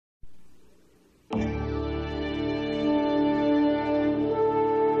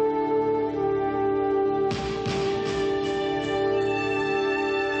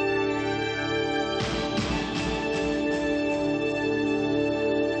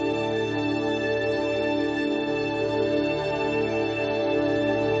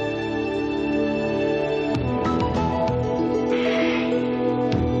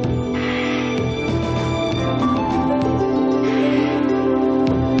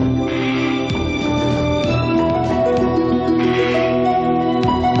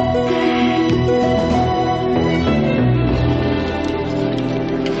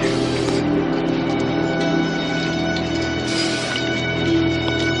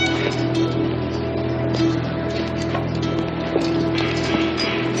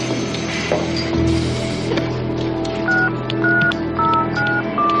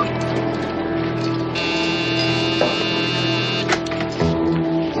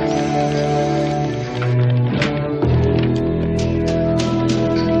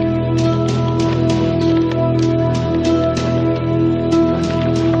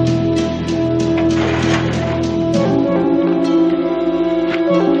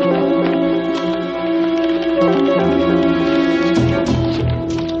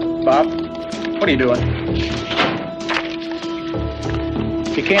are you doing?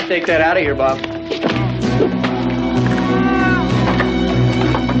 You can't take that out of here, Bob.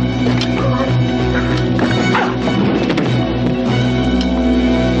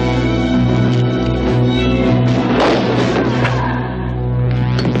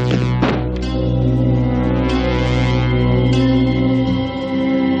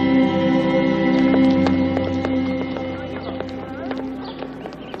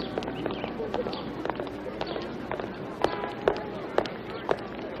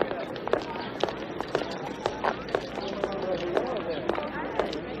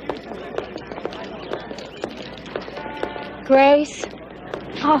 Grace?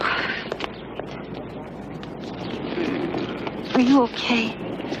 Oh. Are you okay?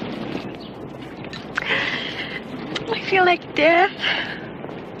 I feel like death.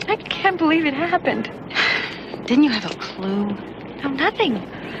 I can't believe it happened. Didn't you have a clue? No, nothing.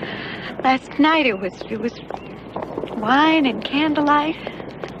 Last night it was wine and candlelight.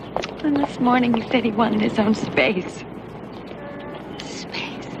 And this morning he said he wanted his own space.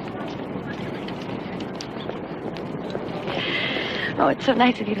 Oh, it's so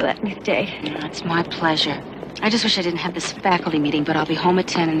nice of you to let me stay. No, it's my pleasure. I just wish I didn't have this faculty meeting, but I'll be home at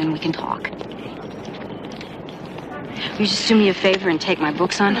 10 and then we can talk. Will you just do me a favor and take my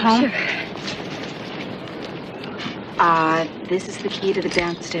books on home? Sure. This is the key to the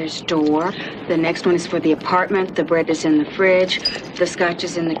downstairs door. The next one is for the apartment. The bread is in the fridge. The scotch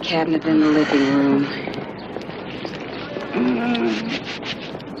is in the cabinet in the living room.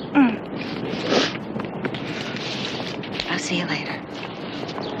 I'll see you later.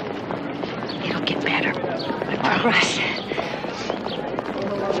 It'll get better. I promise.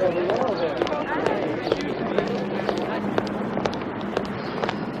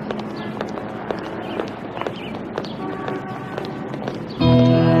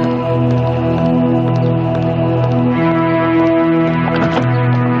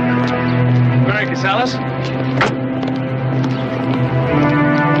 Mary Casales?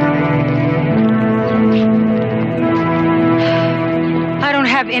 I don't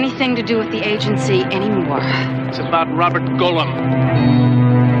have anything to do with the agency anymore. It's about Robert Golem.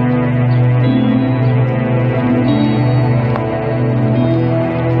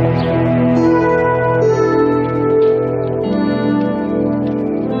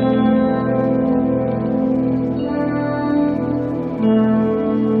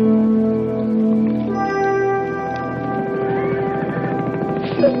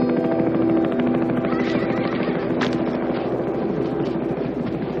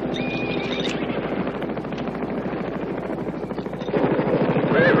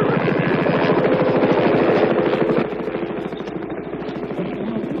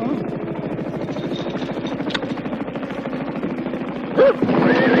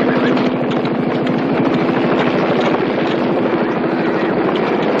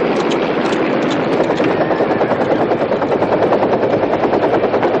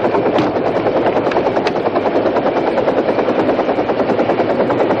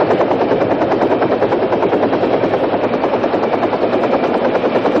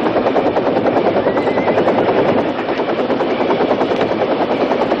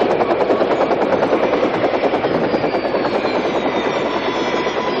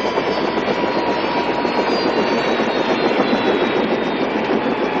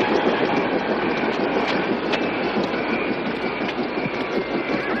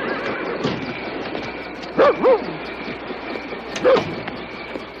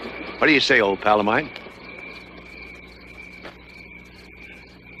 What do you say, old pal of mine?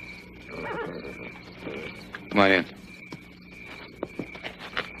 Come on in.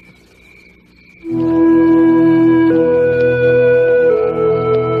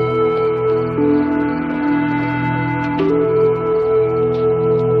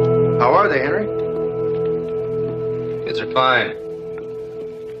 How are they, Henry? Kids are fine.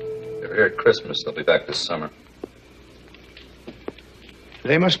 They were here at Christmas. They'll be back this summer.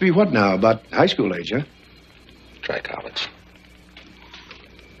 They must be what now? About high school age, huh? Try college.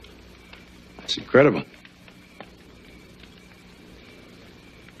 That's incredible.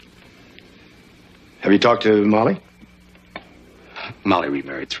 Have you talked to Molly? Molly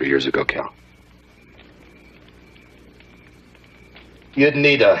remarried 3 years ago, Cal. You'd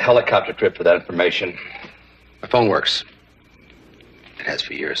need a helicopter trip for that information. My phone works. It has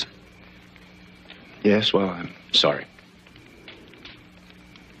for years. Yes, well, I'm sorry.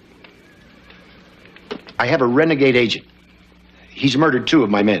 I have a renegade agent. He's murdered 2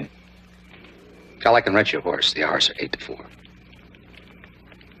 of my men. Cal, I can rent you a horse. The hours are 8 to 4.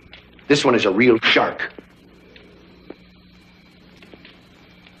 This one is a real shark.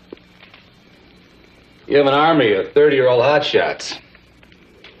 You have an army of 30-year-old hotshots.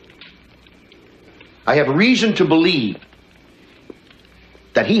 I have reason to believe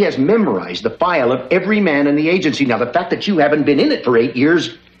that he has memorized the file of every man in the agency. Now, the fact that you haven't been in it for 8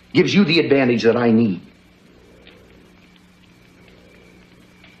 years gives you the advantage that I need.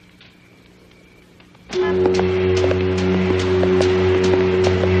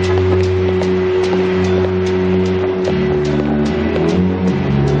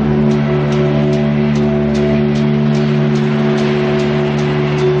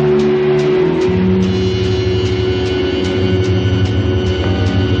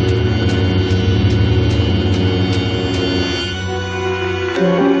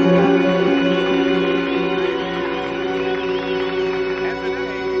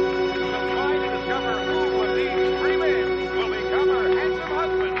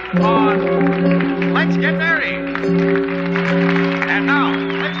 Let's get married. And now,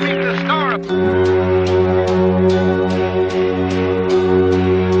 let's meet the star of...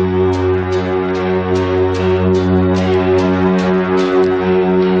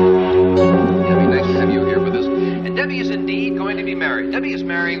 Debbie, nice to have you here with us. And Debbie is indeed going to be married. Debbie is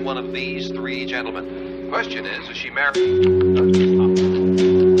marrying one of these three gentlemen. Question is she married?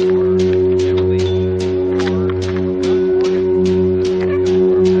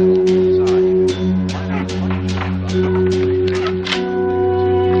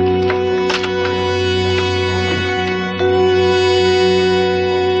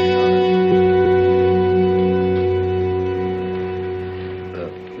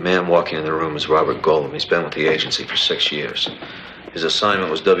 Walking in the room is Robert Golem. He's been with the agency for 6 years. His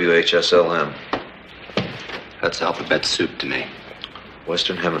assignment was WHSLM. That's alphabet soup to me.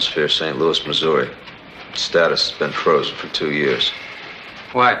 Western Hemisphere, St. Louis, Missouri. Status has been frozen for 2 years.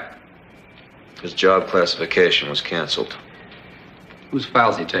 Why? His job classification was canceled. Whose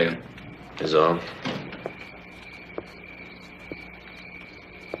file's he taking? His own.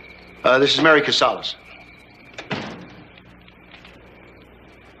 This is Mary Casales.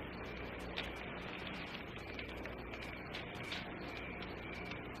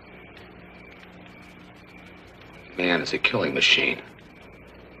 Man, it's a killing machine.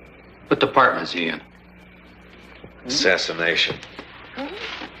 What department is he in? Assassination.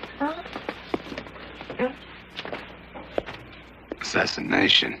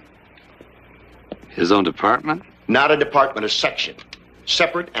 Assassination. His own department? Not a department, a section.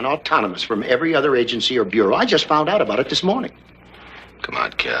 Separate and autonomous from every other agency or bureau. I just found out about it this morning. Come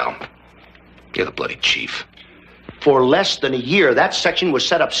on, Cal. You're the bloody chief. For less than a year, that section was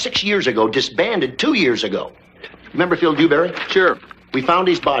set up 6 years ago, disbanded 2 years ago. Remember Phil Dewberry? Sure. We found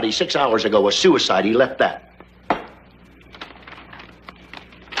his body 6 hours ago, a suicide. He left that.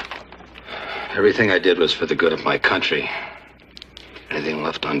 Everything I did was for the good of my country. Anything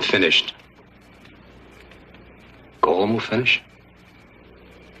left unfinished. Golem will finish?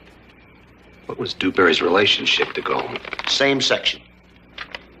 What was Dewberry's relationship to Golem? Same section.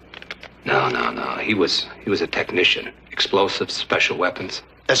 No. He was a technician. Explosives, special weapons.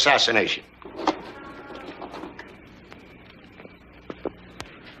 Assassination.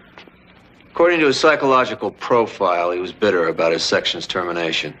 According to his psychological profile, he was bitter about his section's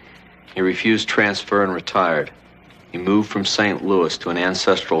termination. He refused transfer and retired. He moved from St. Louis to an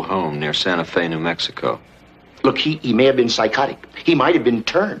ancestral home near Santa Fe, New Mexico. Look, he may have been psychotic. He might have been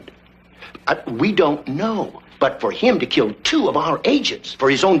turned. We don't know. But for him to kill 2 of our agents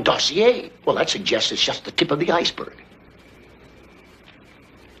for his own dossier, well, that suggests it's just the tip of the iceberg.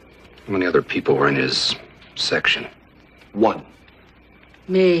 How many other people were in his section? 1.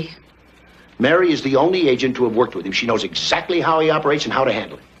 Me. Mary is the only agent to have worked with him. She knows exactly how he operates and how to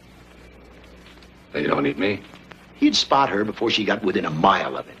handle it. Then you don't need me. He'd spot her before she got within a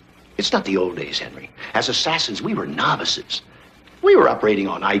mile of it. It's not the old days, Henry. As assassins, we were novices. We were operating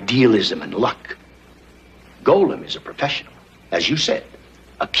on idealism and luck. Golem is a professional. As you said,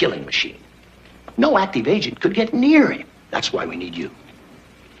 a killing machine. No active agent could get near him. That's why we need you.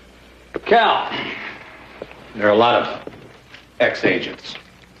 Cal, there are a lot of ex-agents.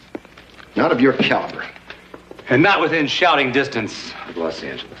 Not of your caliber. And not within shouting distance of Los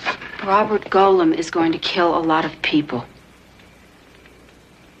Angeles. Robert Golem is going to kill a lot of people.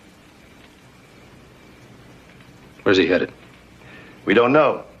 Where's he headed? We don't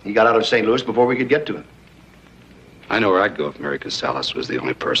know. He got out of St. Louis before we could get to him. I know where I'd go if Mary Casales was the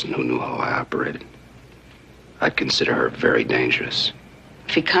only person who knew how I operated. I'd consider her very dangerous.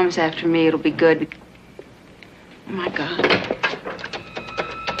 If he comes after me, it'll be good. Oh, my God.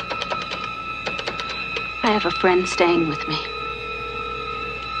 I have a friend staying with me.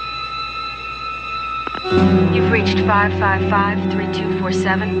 You've reached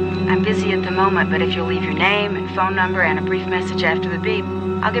 555-3247. I'm busy at the moment, but if you'll leave your name and phone number and a brief message after the beep,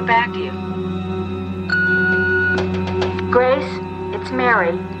 I'll get back to you. Grace, it's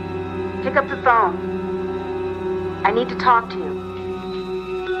Mary. Pick up the phone. I need to talk to you.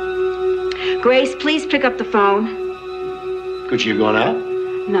 Grace, please pick up the phone. Could you going out?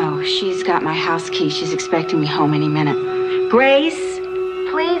 No, she's got my house key. She's expecting me home any minute. Grace,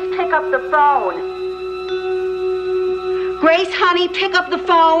 please pick up the phone. Grace, honey, pick up the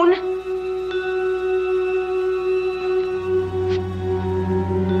phone.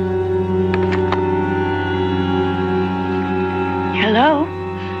 Hello?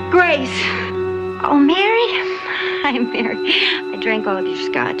 Grace. Oh, Mary? Hi, Mary. I drank all of your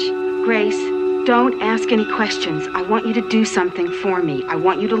scotch. Grace, don't ask any questions. I want you to do something for me. I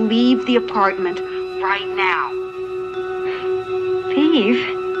want you to leave the apartment right now. Leave?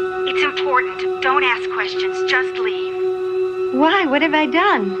 It's important. Don't ask questions. Just leave. Why? What have I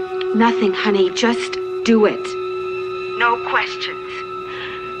done? Nothing, honey. Just do it. No questions.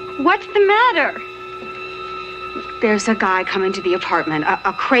 What's the matter? There's a guy coming to the apartment.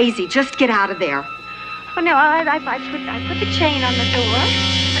 A crazy. Just get out of there. Oh, no, I put the chain on the door.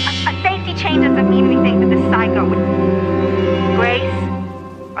 A safety chain doesn't mean anything to this psycho. Grace,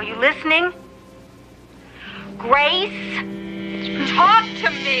 are you listening? Grace, talk to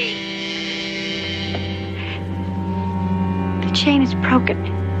me. The chain is broken.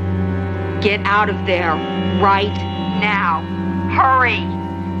 Get out of there right now. Hurry.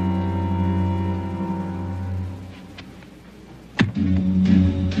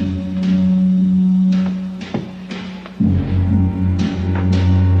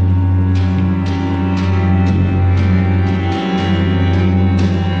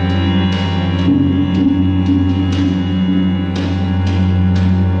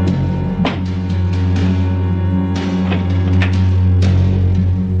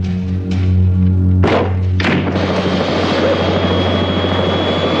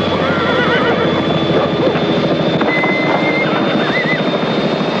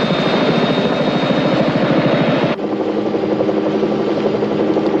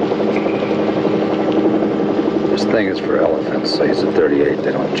 Is for elephants. So use a 38.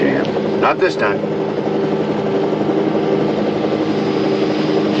 They don't jam. Not this time.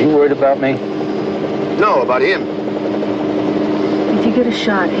 You worried about me? No, about him. If you get a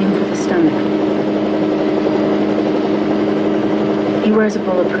shot, aim for the stomach. He wears a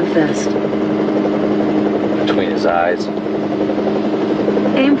bulletproof vest. Between his eyes.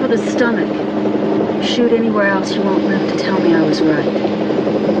 Aim for the stomach. Shoot anywhere else, you won't live to tell me I was right.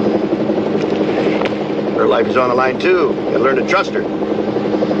 Her life is on the line, too. You learn to trust her.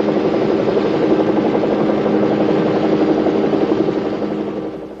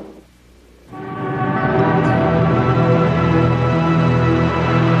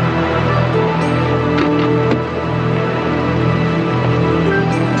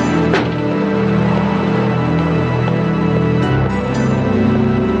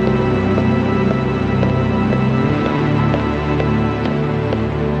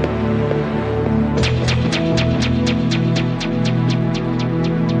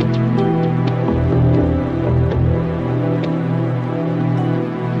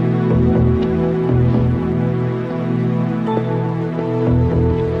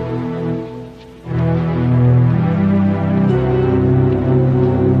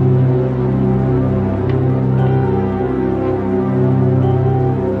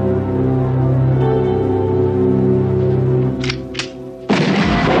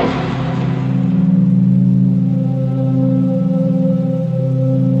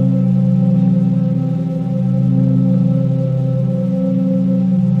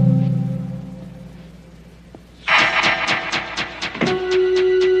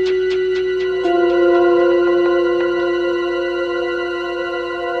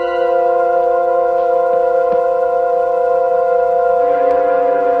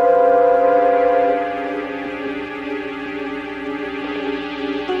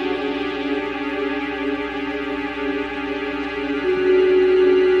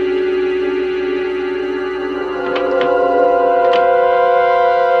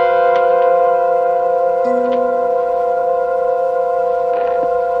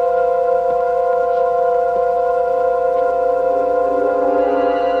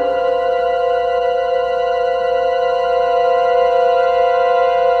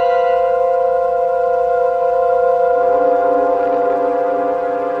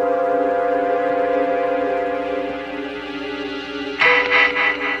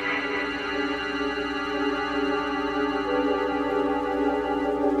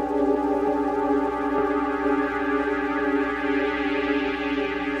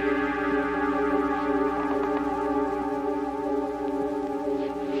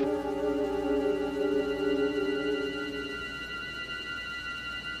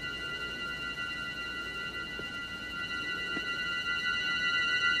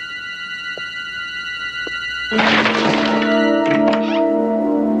 This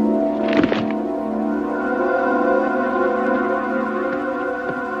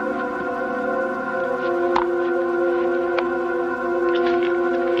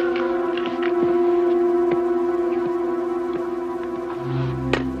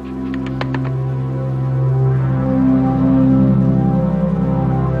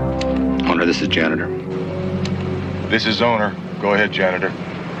is janitor. This is owner. Go ahead, janitor.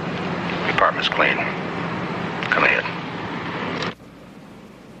 Apartment's clean. Come ahead.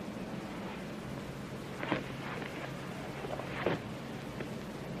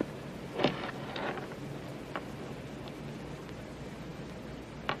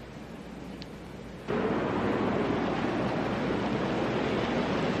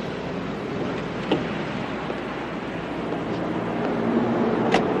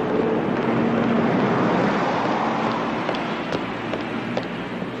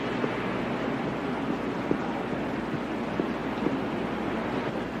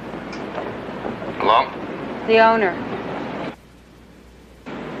 The owner.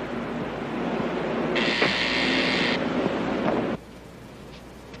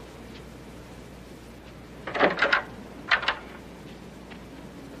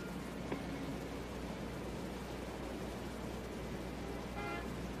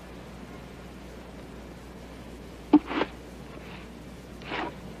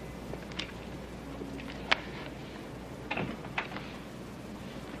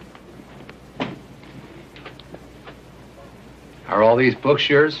 Are all these books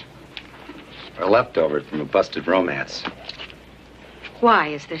yours? Or leftovers from a busted romance? Why?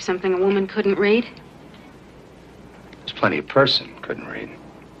 Is there something a woman couldn't read? There's plenty a person couldn't read.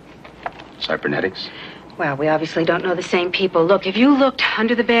 Cybernetics? Well, we obviously don't know the same people. Look, if you looked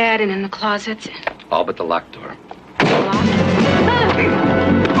under the bed and in the closets... All but the locked door.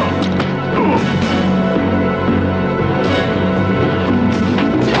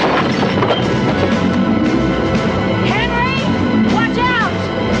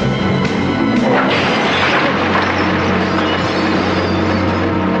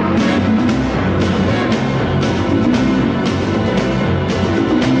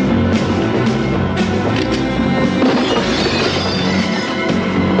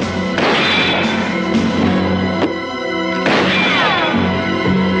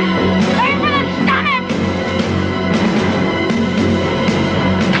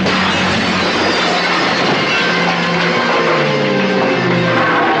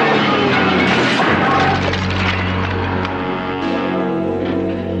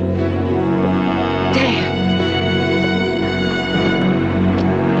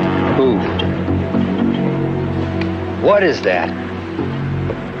 What is that?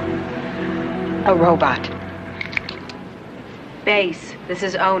 A robot. Base, this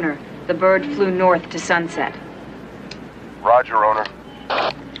is owner. The bird flew north to Sunset. Roger, owner.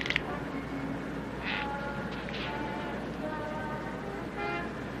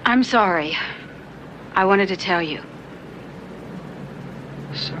 I'm sorry. I wanted to tell you.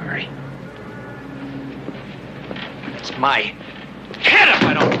 Sorry. It's my head if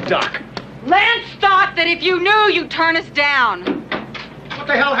I don't duck. Lance thought that if you knew, you'd turn us down. What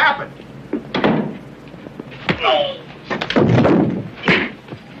the hell happened?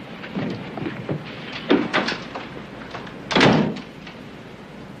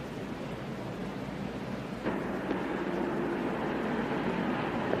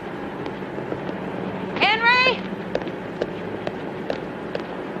 Henry?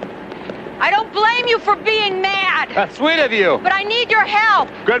 I don't blame you for being mad. That's sweet of you. But I need your help.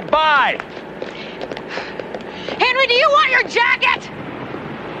 Goodbye. Henry, do you want your jacket?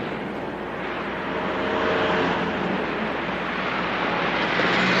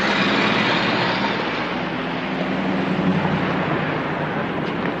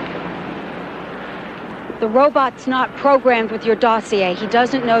 The robot's not programmed with your dossier. He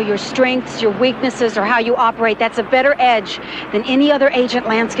doesn't know your strengths, your weaknesses, or how you operate. That's a better edge than any other agent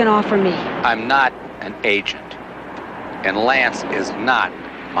Lance can offer me. I'm not an agent. And Lance is not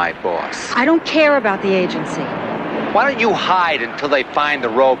my boss. I don't care about the agency. Why don't you hide until they find the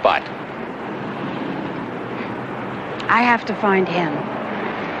robot? I have to find him.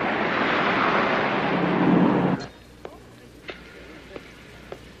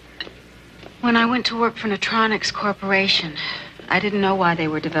 When I went to work for Natronics Corporation, I didn't know why they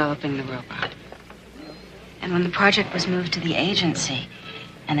were developing the robot. And when the project was moved to the agency,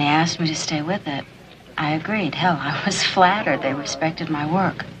 and they asked me to stay with it, I agreed. Hell, I was flattered they respected my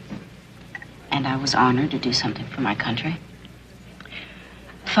work. And I was honored to do something for my country.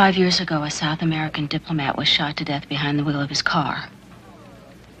 5 years ago, a South American diplomat was shot to death behind the wheel of his car.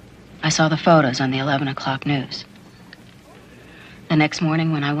 I saw the photos on the 11 o'clock news. The next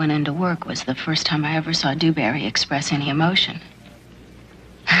morning when I went into work was the first time I ever saw Dewberry express any emotion.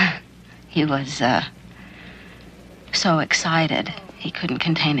 He was, so excited he couldn't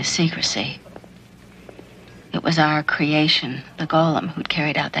contain his secrecy. It was our creation, the Golem, who'd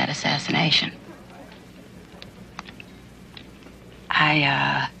carried out that assassination.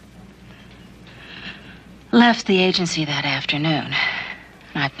 I, left the agency that afternoon,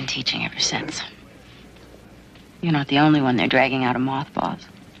 and I've been teaching ever since. You're not the only one they're dragging out of mothballs.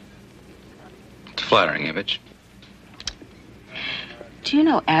 It's a flattering image. Do you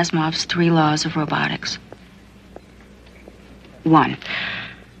know Asimov's 3 laws of robotics? 1,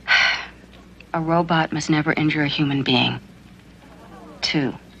 a robot must never injure a human being.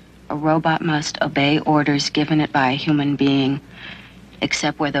 2, a robot must obey orders given it by a human being,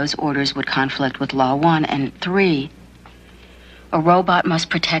 except where those orders would conflict with Law 1. And 3, a robot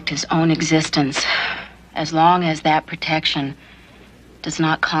must protect his own existence as long as that protection does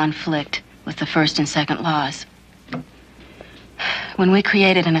not conflict with the 1st and 2nd laws. When we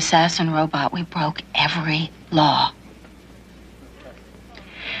created an assassin robot, we broke every law.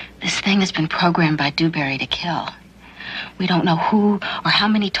 This thing has been programmed by Dewberry to kill. We don't know who or how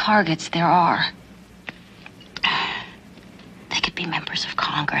many targets there are. They could be members of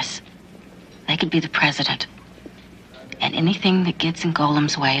Congress. They could be the president. And anything that gets in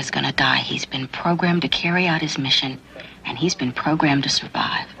Golem's way is gonna die. He's been programmed to carry out his mission, and he's been programmed to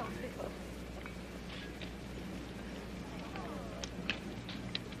survive.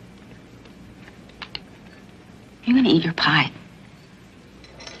 You gonna eat your pie?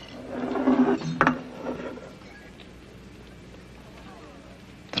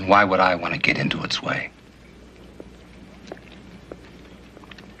 Then why would I want to get into its way?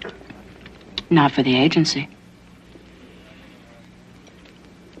 Not for the agency.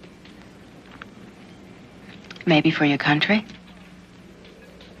 Maybe for your country.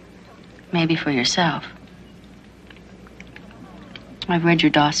 Maybe for yourself. I've read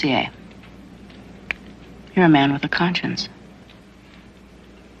your dossier. You're a man with a conscience.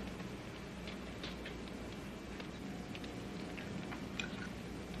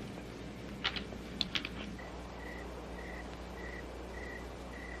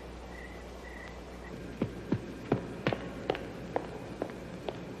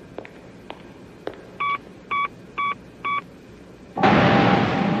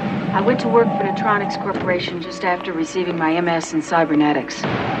 I went to work for Neutronics Corporation just after receiving my MS in cybernetics.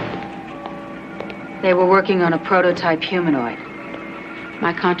 They were working on a prototype humanoid.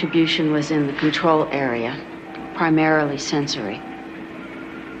 My contribution was in the control area, primarily sensory.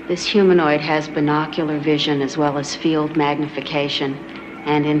 This humanoid has binocular vision as well as field magnification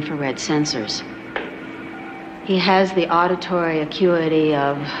and infrared sensors. He has the auditory acuity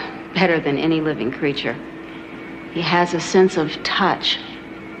of better than any living creature. He has a sense of touch,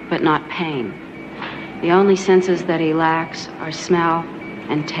 but not pain. The only senses that he lacks are smell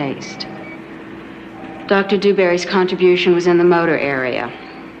and taste. Dr. Dewberry's contribution was in the motor area,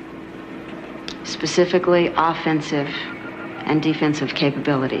 specifically offensive and defensive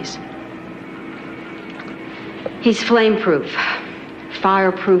capabilities. He's flame-proof,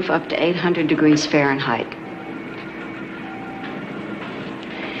 fireproof up to 800 degrees Fahrenheit.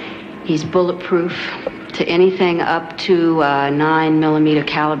 He's bulletproof to anything up to 9mm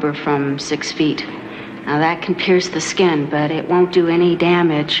caliber from 6 feet. Now that can pierce the skin, but it won't do any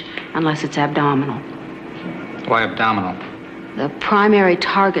damage unless it's abdominal. Why abdominal? The primary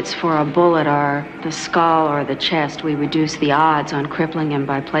targets for a bullet are the skull or the chest. We reduce the odds on crippling him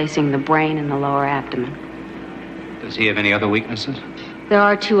by placing the brain in the lower abdomen. Does he have any other weaknesses? There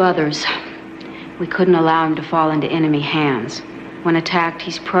are 2 others. We couldn't allow him to fall into enemy hands. When attacked,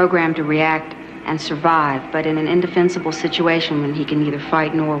 he's programmed to react and survive, but in an indefensible situation when he can neither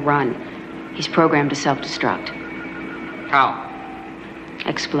fight nor run, he's programmed to self-destruct. How?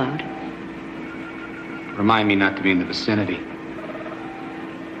 Explode. Remind me not to be in the vicinity.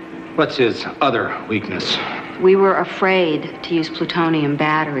 What's his other weakness? We were afraid to use plutonium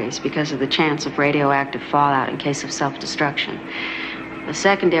batteries because of the chance of radioactive fallout in case of self-destruction. The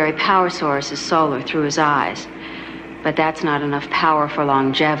secondary power source is solar through his eyes, but that's not enough power for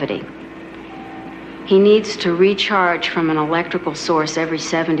longevity. He needs to recharge from an electrical source every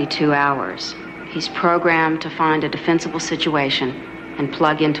 72 hours. He's programmed to find a defensible situation and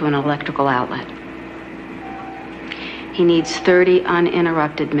plug into an electrical outlet. He needs 30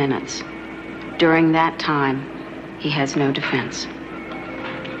 uninterrupted minutes. During that time, he has no defense.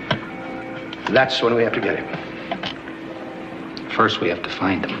 That's when we have to get him. First, we have to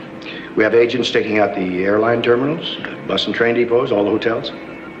find him. We have agents staking out the airline terminals, bus and train depots, all the hotels.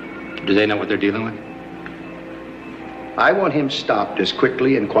 Do they know what they're dealing with? I want him stopped as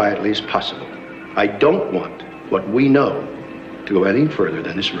quickly and quietly as possible. I don't want what we know to go any further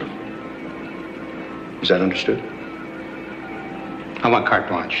than this room. Is that understood? I want carte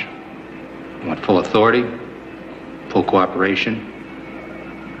blanche. I want full authority, full cooperation,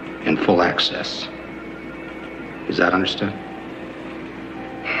 and full access. Is that understood?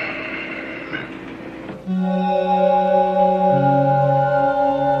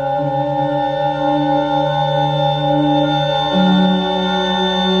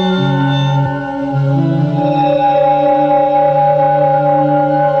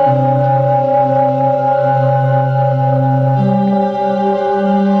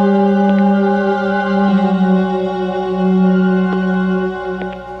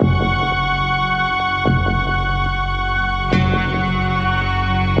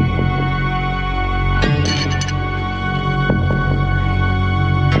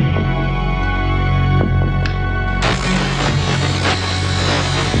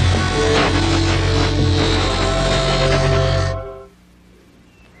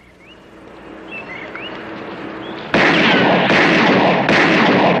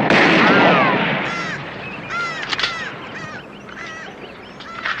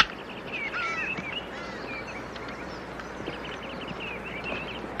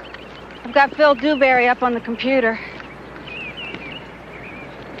 I've got Phil Dewberry up on the computer.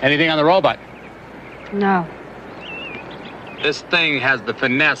 Anything on the robot? No. This thing has the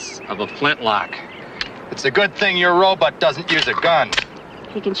finesse of a flintlock. It's a good thing your robot doesn't use a gun.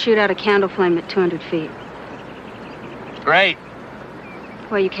 He can shoot out a candle flame at 200 feet. Great.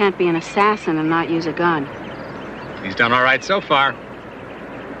 Well, you can't be an assassin and not use a gun. He's done all right so far.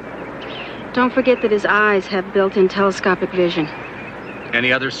 Don't forget that his eyes have built-in telescopic vision.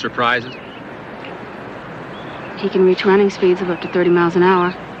 Any other surprises? He can reach running speeds of up to 30 miles an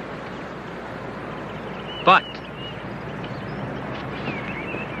hour. But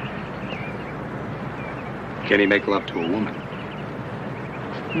can he make love to a woman?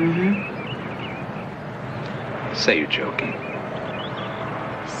 Mm-hmm. Say you're joking.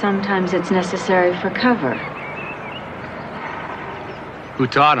 Sometimes it's necessary for cover. Who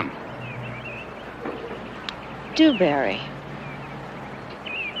taught him? Dewberry.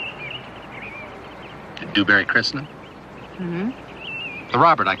 Did Dewberry christen him? Mm-hmm. The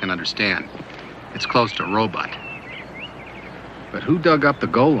Robert I can understand. It's close to a robot. But who dug up the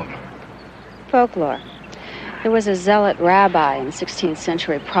golem? Folklore. There was a zealot rabbi in 16th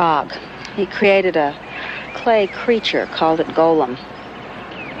century Prague. He created a clay creature, called it Golem.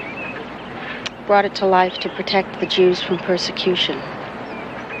 Brought it to life to protect the Jews from persecution.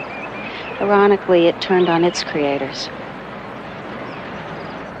 Ironically, it turned on its creators.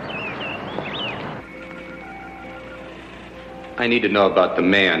 I need to know about the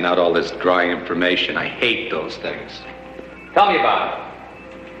man, not all this dry information. I hate those things. Tell me about it.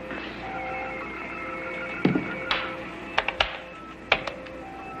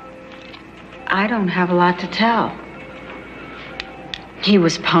 I don't have a lot to tell. He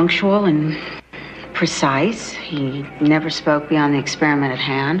was punctual and precise. He never spoke beyond the experiment at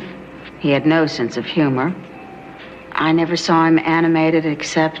hand. He had no sense of humor. I never saw him animated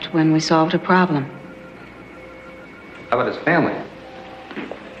except when we solved a problem. How about his family?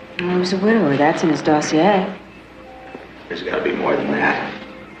 He was a widower. That's in his dossier. There's got to be more than that.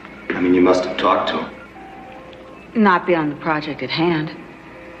 I mean, you must have talked to him. Not beyond the project at hand.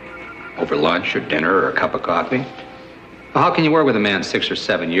 Over lunch or dinner or a cup of coffee? Well, how can you work with a man 6 or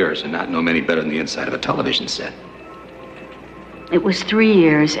 7 years and not know him any better than the inside of a television set? It was 3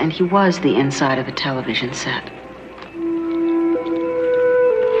 years, and he was the inside of a television set.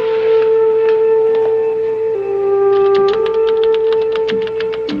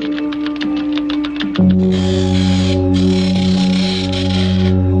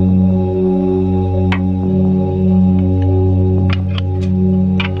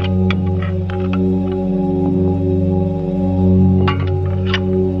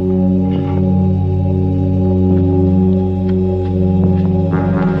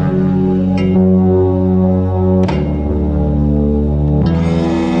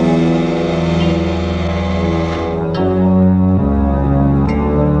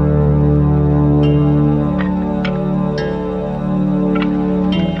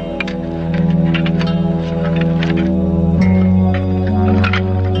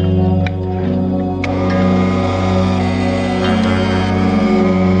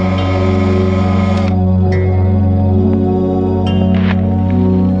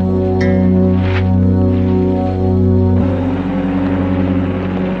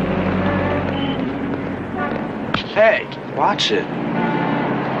 Watch it.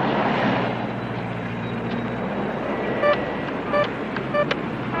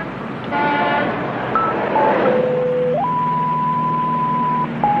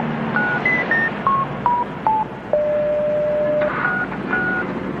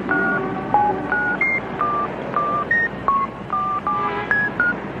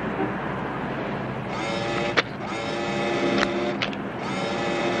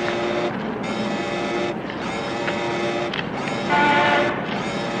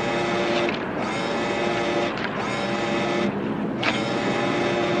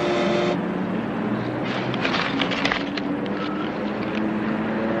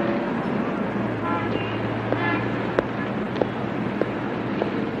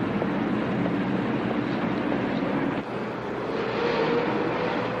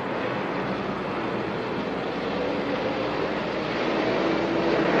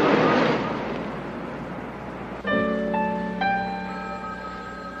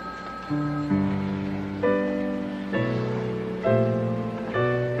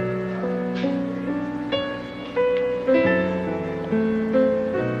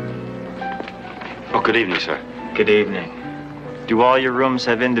 Oh, good evening, sir. Good evening. Do all your rooms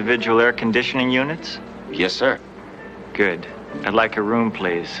have individual air conditioning units? Yes, sir. Good. I'd like a room,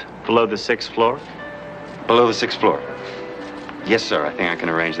 please. Below the 6th floor? Below the 6th floor. Yes, sir. I think I can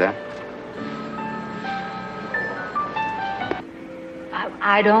arrange that.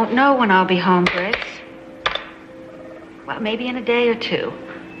 I don't know when I'll be home, Briggs. Well, maybe in a day or two.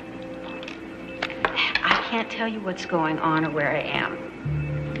 I can't tell you what's going on or where I am.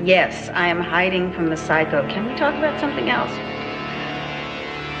 Yes, I am hiding from the psycho. Can we talk about something else?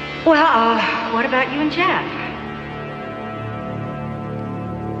 Well, what about you and Jeff?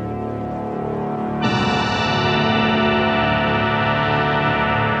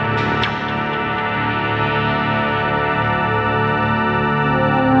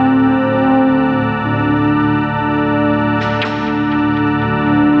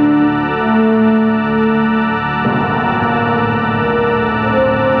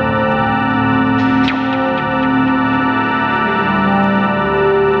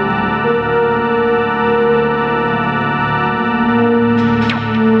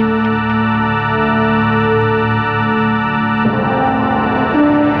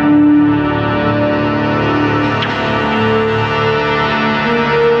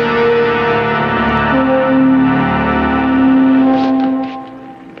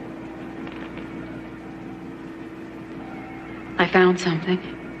 Found something.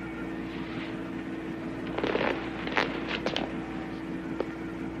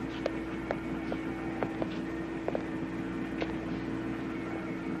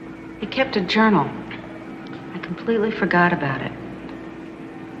 He kept a journal. I completely forgot about it.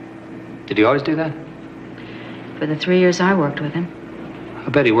 Did he always do that? For the 3 years I worked with him. I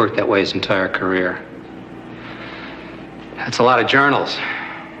bet he worked that way his entire career. That's a lot of journals.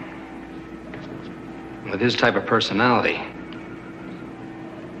 With his type of personality,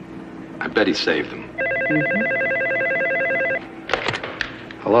 I bet he saved them.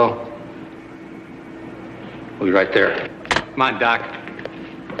 Hello? We'll be right there. Come on, Doc.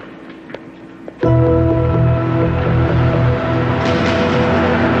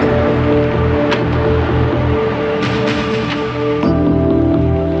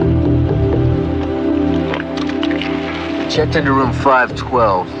 Checked into room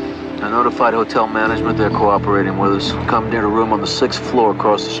 512. I notified hotel management they're cooperating with us. Commandeered a room on the 6th floor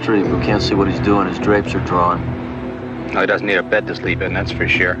across the street. We can't see what he's doing. His drapes are drawn. No, he doesn't need a bed to sleep in, that's for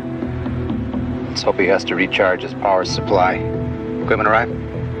sure. Let's hope he has to recharge his power supply. Equipment arrived?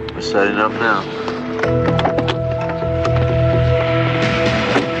 We're setting up now.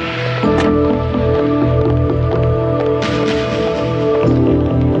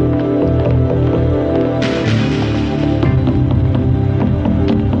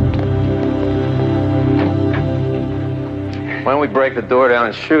 Why don't we break the door down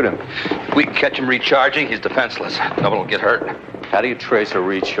and shoot him? If we can catch him recharging, he's defenseless. No one will get hurt. How do you trace a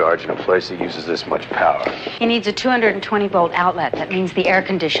recharge in a place that uses this much power? He needs a 220-volt outlet. That means the air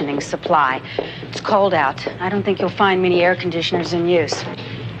conditioning supply. It's cold out. I don't think you'll find many air conditioners in use.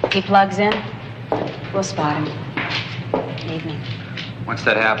 If he plugs in, we'll spot him. Evening. Once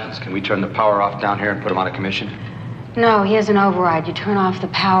that happens, can we turn the power off down here and put him out of commission? No, he has an override. You turn off the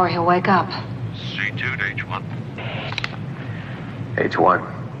power, he'll wake up. C2 to H1.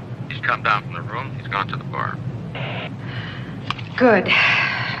 H1. He's come down from the room. He's gone to the bar. Good.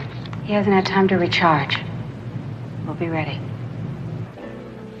 He hasn't had time to recharge. We'll be ready.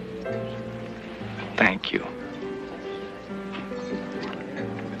 Thank you.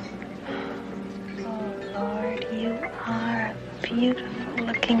 Oh, Lord, you are a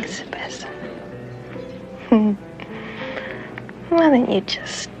beautiful-looking specimen. Why don't you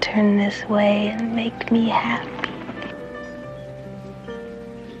just turn this way and make me happy?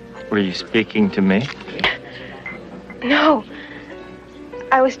 Were you speaking to me? No.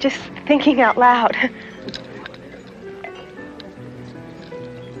 I was just thinking out loud.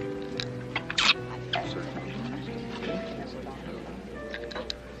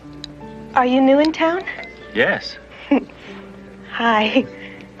 Are you new in town? Yes. Hi.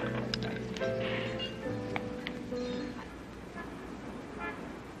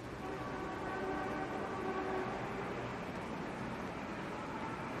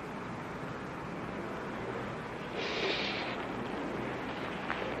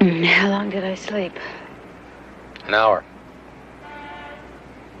 How long did I sleep? An hour.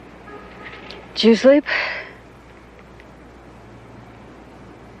 Did you sleep?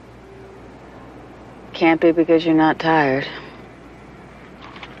 Can't be because you're not tired.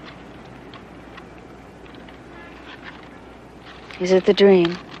 Is it the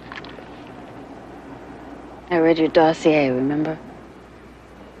dream? I read your dossier, remember?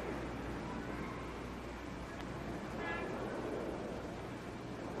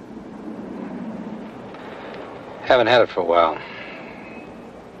 Haven't had it for a while.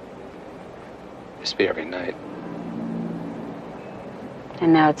 Used to be every night.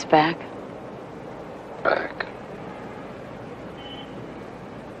 And now it's back? Back.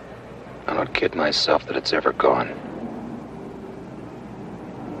 I don't kid myself that it's ever gone.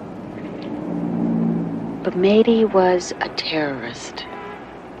 But Mady was a terrorist.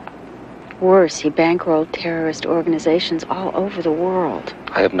 Worse, he bankrolled terrorist organizations all over the world.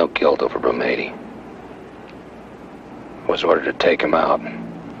 I have no guilt over Bromady. I was ordered to take him out.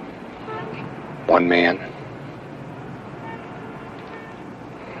 One man.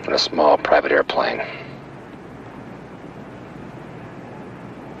 In a small private airplane.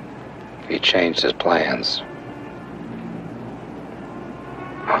 He changed his plans.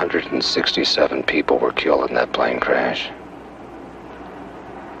 167 people were killed in that plane crash.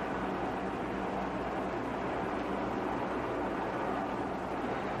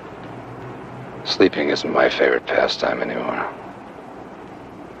 Sleeping isn't my favorite pastime anymore.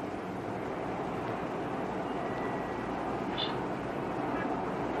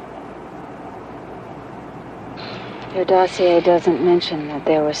 Your dossier doesn't mention that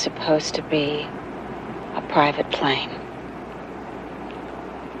there was supposed to be a private plane.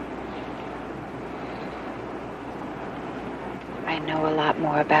 I know a lot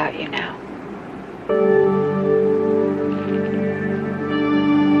more about you now.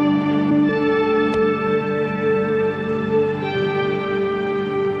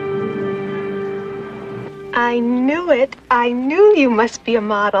 I knew it. I knew you must be a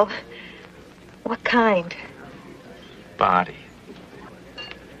model. What kind? Body.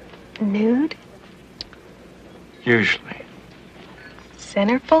 Nude? Usually.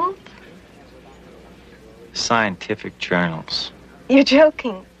 Centerfold? Scientific journals. You're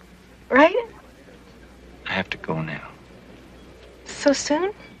joking, right? I have to go now. So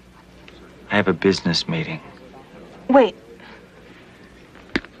soon? I have a business meeting. Wait.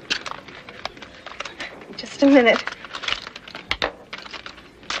 Just a minute.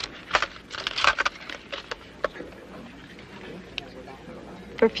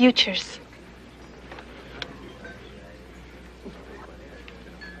 For futures.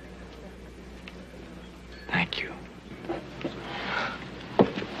 Thank you.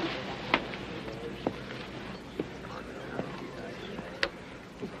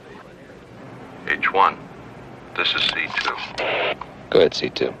 H1, this is C2. Go ahead,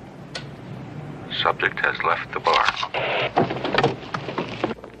 C2. Subject has left the bar.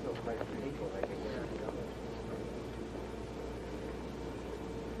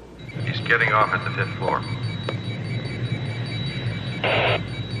 He's getting off at the 5th floor.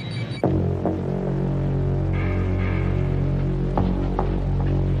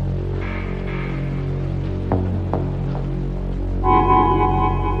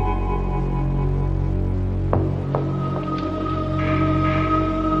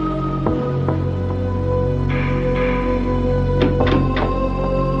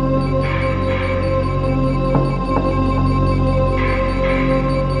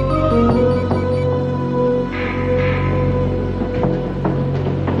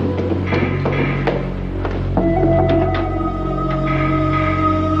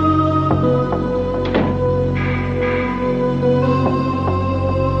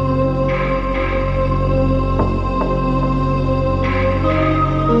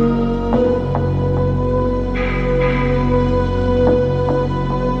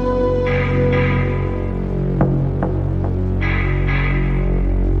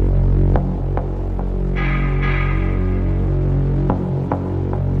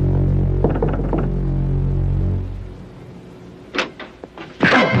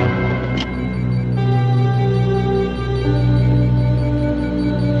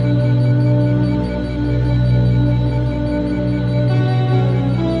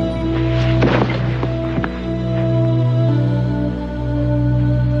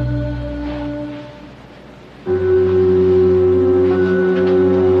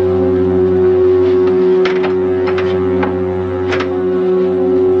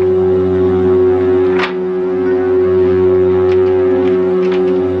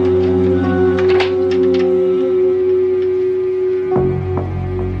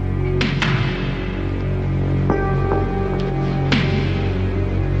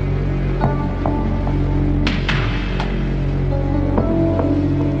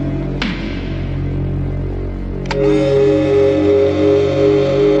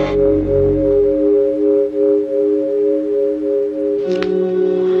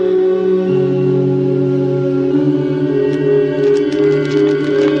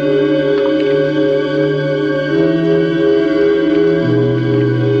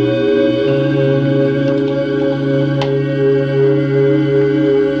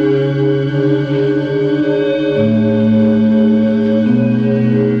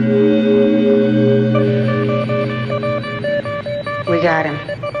 We got him.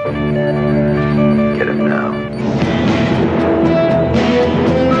 Get him now.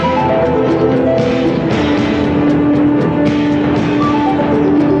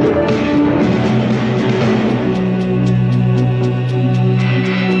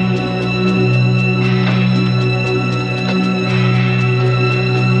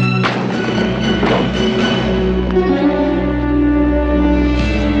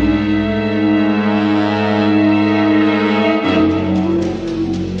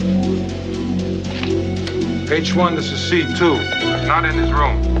 H1, this is C2. Not in his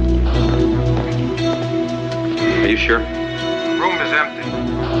room. Are you sure? Room is empty.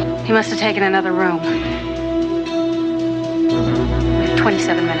 He must have taken another room. We have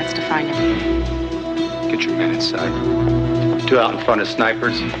 27 minutes to find him. Get your men inside. 2 out in front as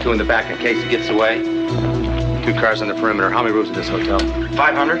snipers, 2 in the back in case he gets away. 2 cars on the perimeter. How many rooms in this hotel?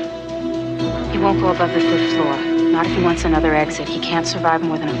 500? He won't go above the 5th floor. Not if he wants another exit. He can't survive him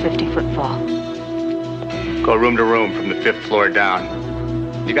within a 50-foot fall. Go room to room from the 5th floor down.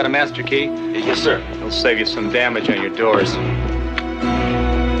 You got a master key? Yes, sir. It'll save you some damage on your doors.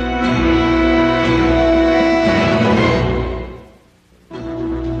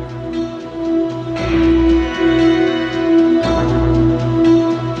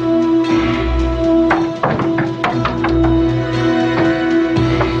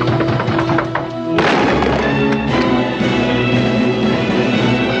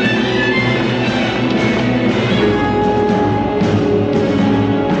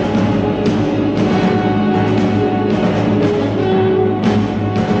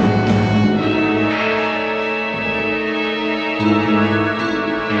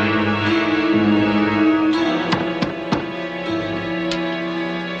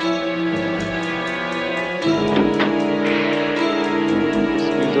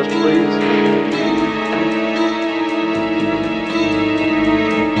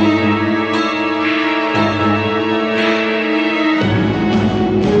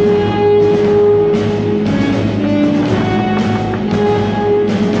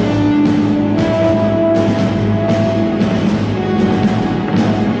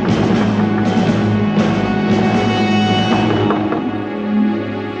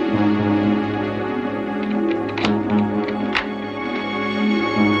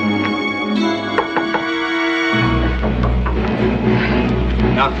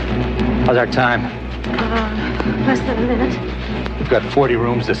 How's our time? Less than a minute. We've got 40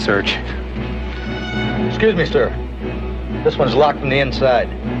 rooms to search. Excuse me, sir. This one's locked from the inside.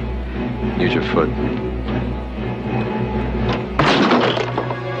 Use your foot.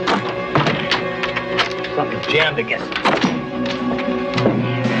 Something jammed against it.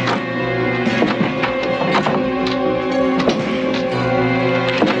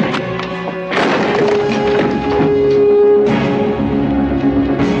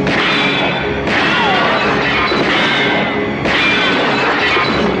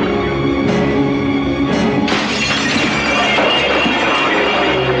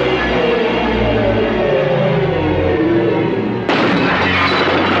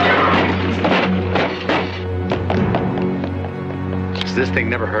 This thing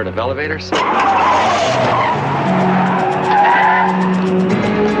never heard of elevators?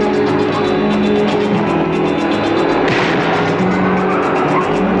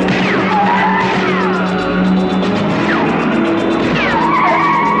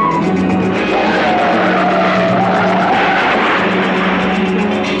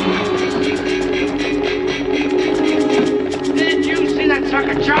 Did you see that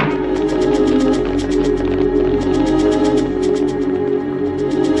sucker jump?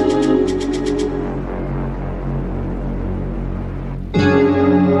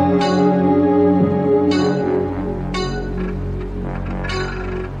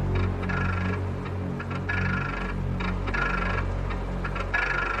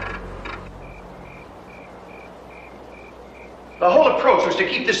 The whole approach was to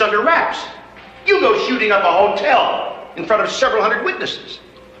keep this under wraps. You go shooting up a hotel in front of several hundred witnesses.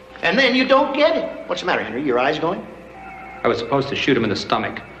 And then you don't get it. What's the matter, Henry? Your eyes going? I was supposed to shoot him in the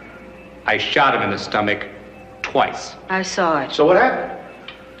stomach. I shot him in the stomach twice. I saw it. So what happened?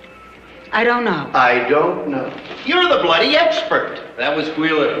 I don't know. I don't know. You're the bloody expert. That was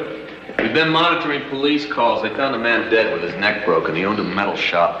Wheeler. We've been monitoring police calls. They found a man dead with his neck broken. He owned a metal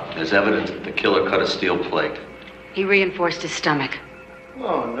shop. There's evidence that the killer cut a steel plate. He reinforced his stomach.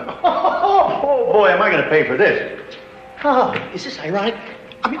 Oh, no. Oh, boy, am I going to pay for this. Oh, is this ironic?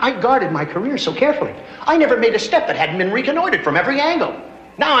 I mean, I guarded my career so carefully. I never made a step that hadn't been reconnoitered from every angle.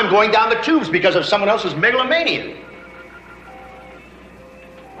 Now I'm going down the tubes because of someone else's megalomania.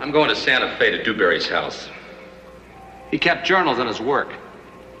 I'm going to Santa Fe to Dewberry's house. He kept journals on his work.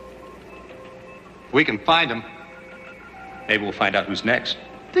 We can find him. Maybe we'll find out who's next.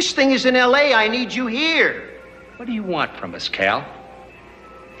 This thing is in L.A. I need you here. What do you want from us, Cal?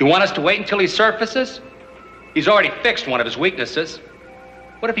 You want us to wait until he surfaces? He's already fixed one of his weaknesses.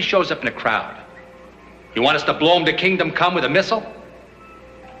 What if he shows up in a crowd? You want us to blow him to kingdom come with a missile?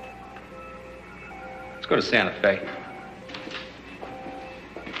 Let's go to Santa Fe.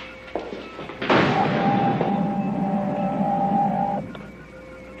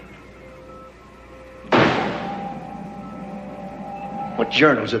 What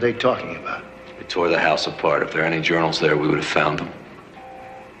journals are they talking about? They tore the house apart. If there are any journals there, we would have found them.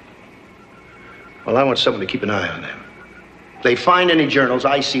 Well, I want someone to keep an eye on them. If they find any journals,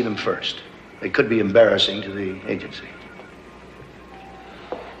 I see them first. They could be embarrassing to the agency.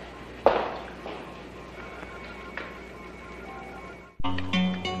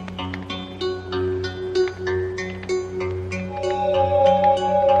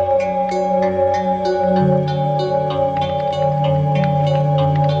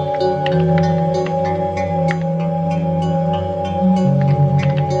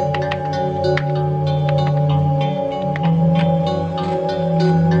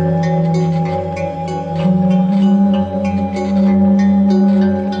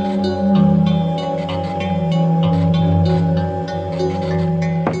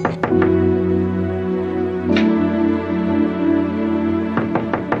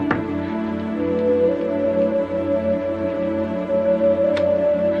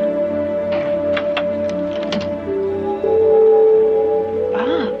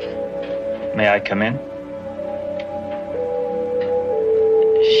 May I come in?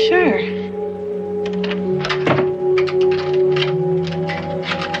 Sure.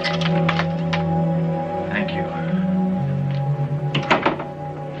 Thank you.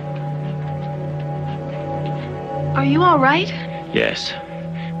 Are you all right? Yes.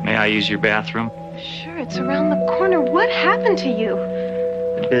 May I use your bathroom? Sure, it's around the corner. What happened to you?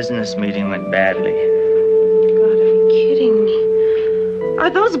 The business meeting went badly. God, are you kidding me?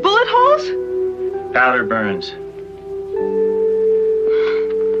 Are those bullet holes? Powder burns.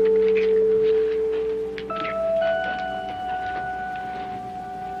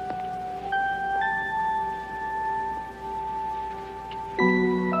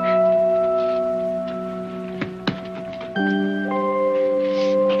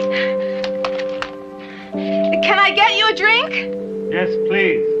 Can I get you a drink? Yes,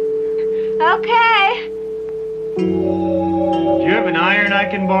 please. Okay. Do you have an iron I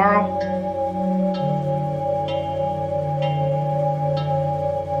can borrow?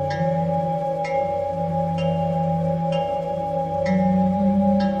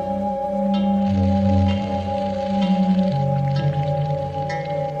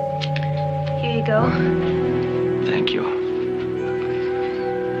 Here you go. Thank you.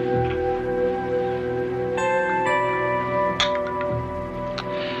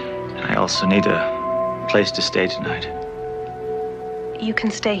 I also need a place to stay tonight. You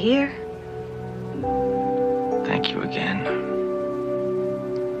can stay here. Thank you again.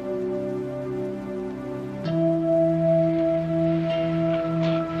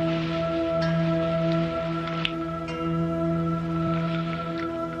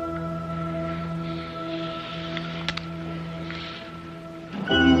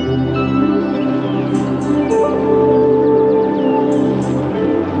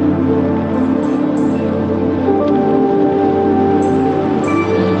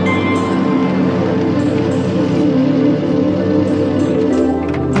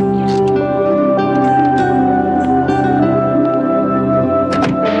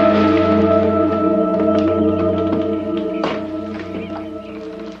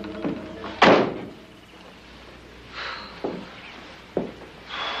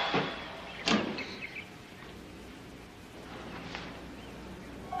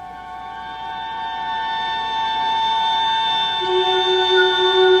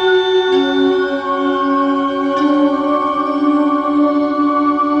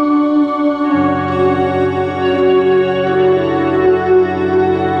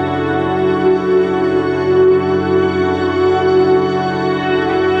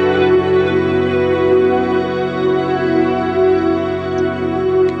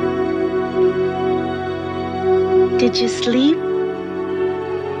 Did you sleep?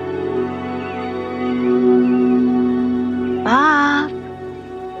 Bob?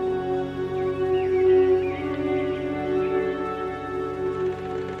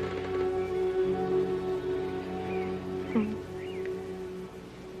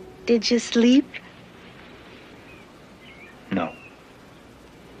 Did you sleep? No.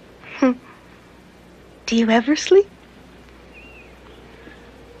 Do you ever sleep?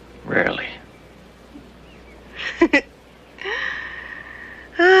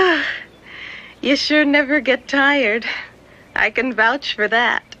 You sure never get tired. I can vouch for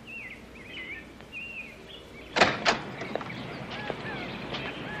that.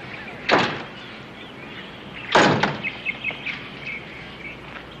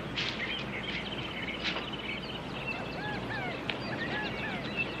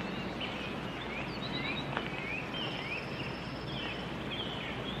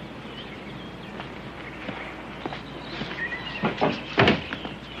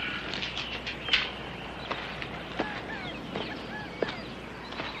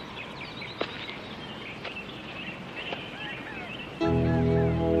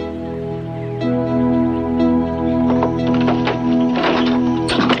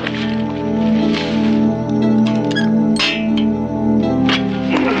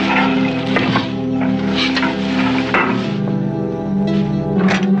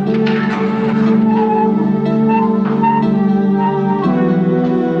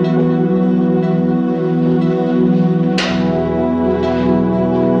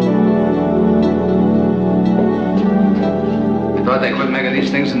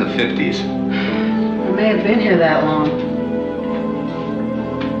 Things in the 50s. I may have been here that long.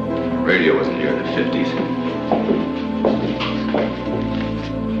 Radio wasn't here in the 50s.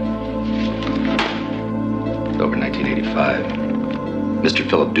 Over 1985. Mr.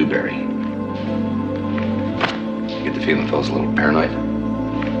 Philip Dewberry. You get the feeling Phil's a little paranoid?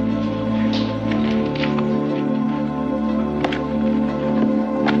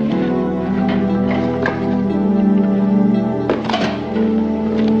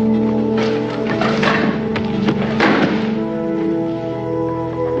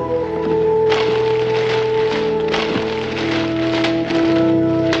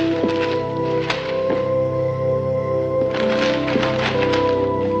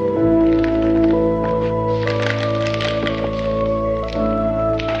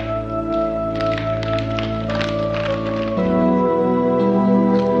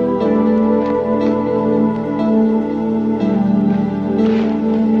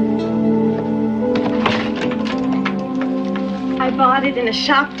 In a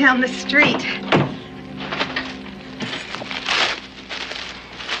shop down the street.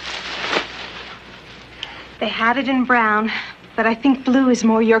 They had it in brown, but I think blue is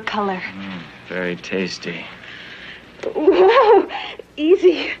more your color. Very tasty. Whoa,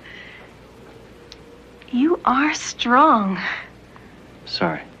 easy. You are strong.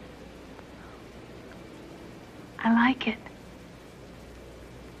 Sorry. I like it.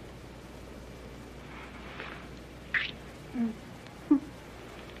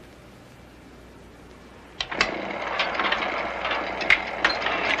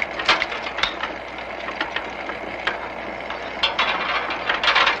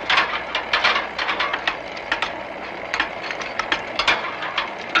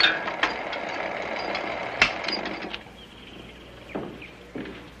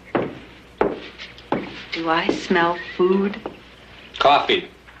 Do I smell food? Coffee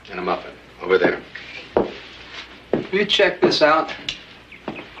and a muffin. Over there. Will you check this out?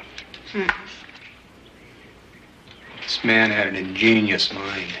 This man had an ingenious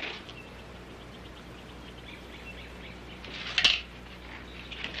mind.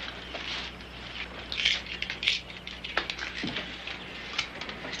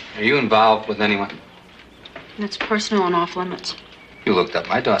 Are you involved with anyone? It's personal and off limits. You looked up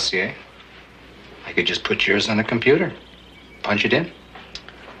my dossier. I could just put yours on the computer. Punch it in.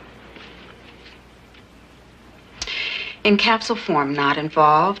 In capsule form, not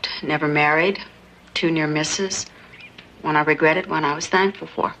involved, never married, 2 near misses, one I regretted, one I was thankful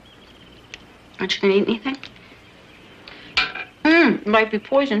for. Aren't you gonna eat anything? Might be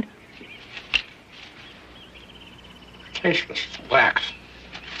poisoned. Tasteless wax.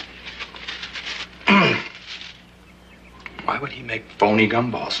 Why would he make phony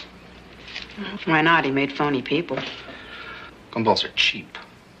gumballs? Why not? He made phony people. Gumballs are cheap.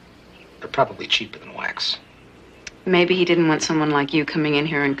 They're probably cheaper than wax. Maybe he didn't want someone like you coming in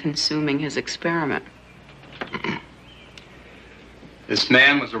here and consuming his experiment. This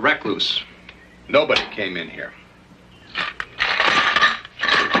man was a recluse. Nobody came in here.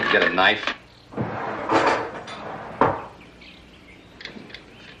 Get a knife.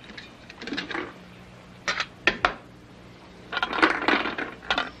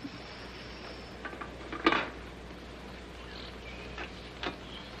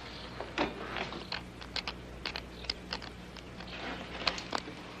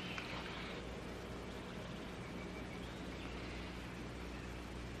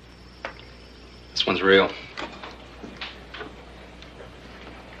 This one's real.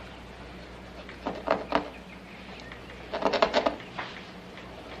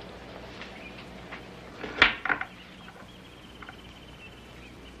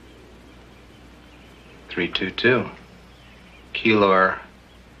 322. Keylor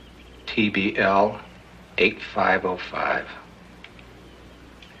TBL 8505.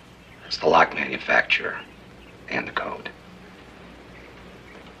 It's the lock manufacturer and the code.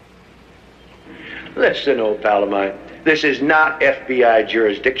 Listen, old pal of mine, this is not FBI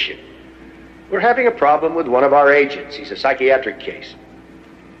jurisdiction. We're having a problem with one of our agents. He's a psychiatric case.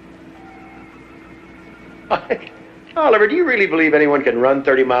 Oliver, do you really believe anyone can run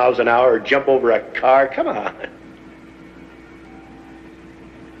 30 miles an hour or jump over a car? Come on.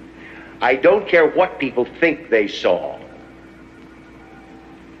 I don't care what people think they saw.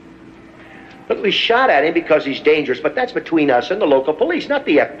 Look, we shot at him because he's dangerous, but that's between us and the local police, not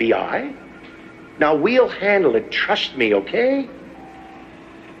the FBI. Now, we'll handle it. Trust me, okay?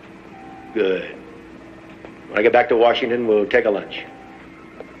 Good. When I get back to Washington, we'll take a lunch.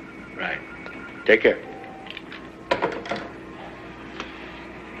 Right. Take care.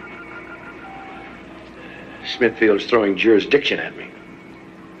 Smithfield's throwing jurisdiction at me.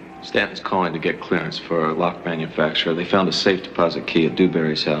 Stanton's calling to get clearance for a lock manufacturer. They found a safe deposit key at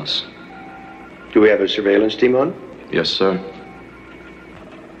Dewberry's house. Do we have a surveillance team on? Yes, sir.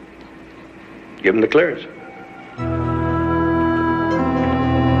 Give him the clearance.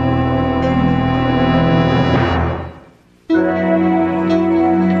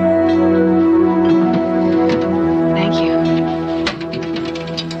 Thank you.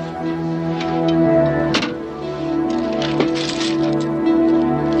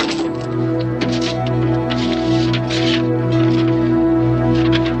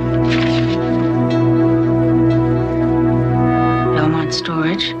 Belmont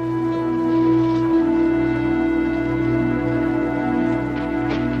Storage.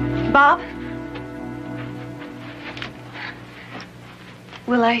 Bob?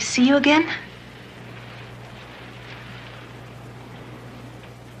 Will I see you again?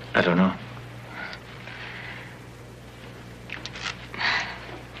 I don't know.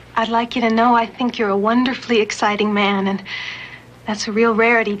 I'd like you to know I think you're a wonderfully exciting man, and that's a real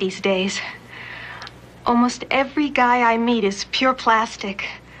rarity these days. Almost every guy I meet is pure plastic.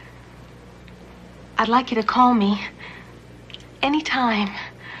 I'd like you to call me anytime.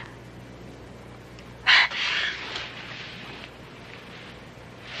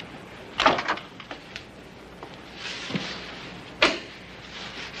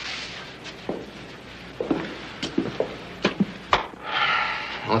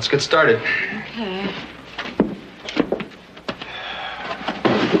 Let's get started. Okay.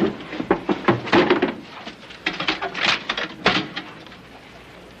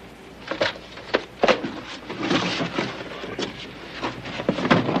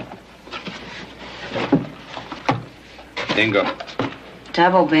 Bingo.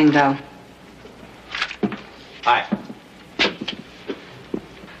 Double bingo. Hi.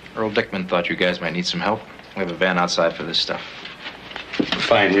 Earl Dickman thought you guys might need some help. We have a van outside for this stuff.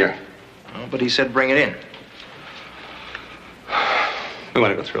 Fine here. Oh, but he said bring it in. We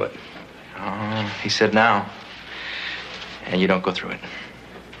want to go through it. Oh, he said now. And you don't go through it.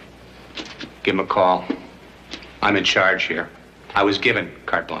 Give him a call. I'm in charge here. I was given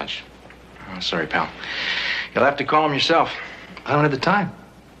carte blanche. Oh, sorry, pal. You'll have to call him yourself. I don't have the time.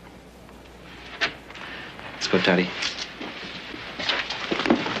 Let's go, Teddy.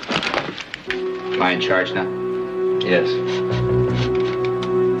 Am I in charge now? Yes.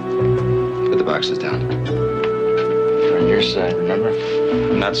 Put the boxes down. They're on your side, remember?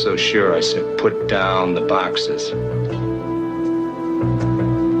 I'm not so sure. I said put down the boxes.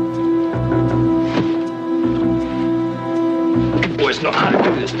 You boys know how to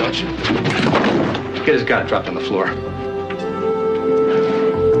do this, don't you? Kid has got it dropped on the floor.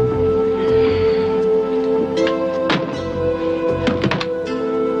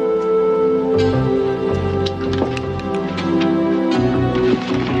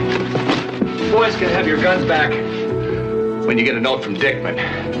 Boys can have your guns back when you get a note from Dickman.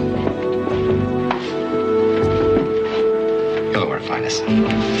 You'll know where to find us.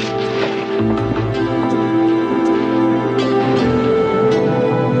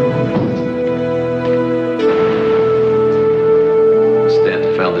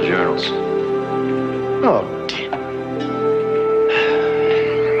 Stanton found the journals. Oh, damn.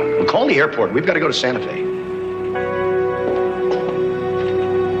 Well, call the airport. We've got to go to Santa Fe.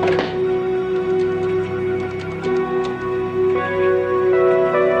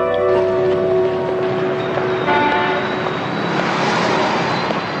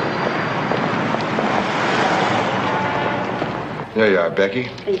 There you are, Becky.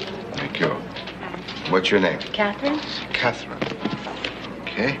 Thank you. What's your name? Catherine? Catherine.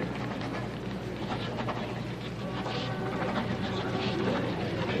 Okay.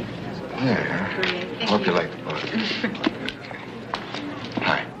 Yeah. Hope you like the book.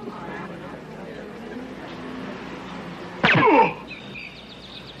 Hi.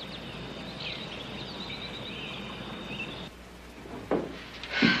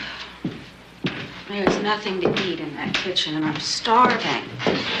 There's nothing to eat in that kitchen, and I'm starving.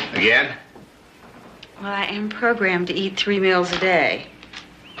 Again? Well, I am programmed to eat 3 meals a day.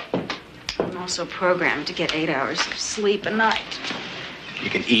 I'm also programmed to get 8 hours of sleep a night. You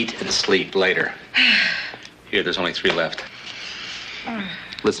can eat and sleep later. Here, there's only 3 left.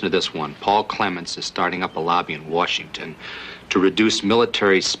 Listen to this one. Paul Clements is starting up a lobby in Washington to reduce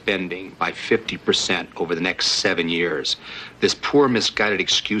military spending by 50% over the next 7 years. This poor, misguided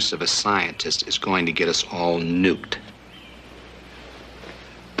excuse of a scientist is going to get us all nuked.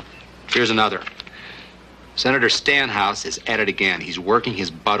 Here's another. Senator Stanhouse is at it again. He's working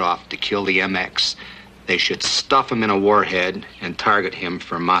his butt off to kill the MX. They should stuff him in a warhead and target him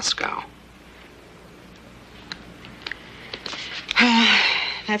for Moscow.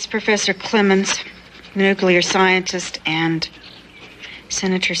 That's Professor Clemens, nuclear scientist, and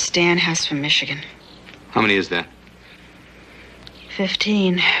Senator Stanhouse from Michigan. How many is that?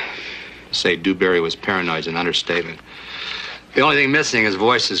 15. Say Dewberry was paranoid is an understatement. The only thing missing is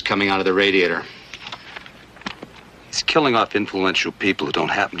voices coming out of the radiator. He's killing off influential people who don't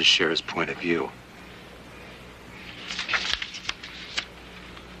happen to share his point of view.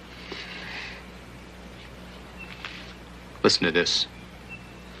 Listen to this.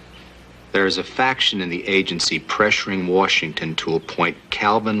 There is a faction in the agency pressuring Washington to appoint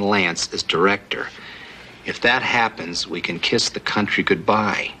Calvin Lance as director. If that happens, we can kiss the country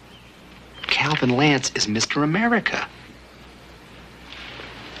goodbye. Calvin Lance is Mr. America.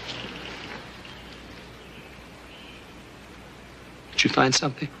 Did you find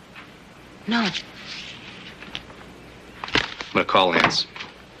something? No. I'm gonna call Lance.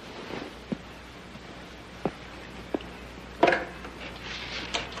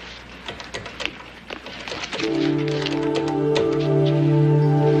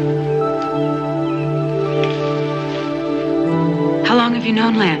 How long have you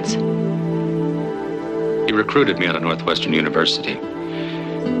known Lance? He recruited me out of Northwestern University.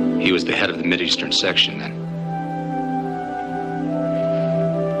 He was the head of the Mideastern section then.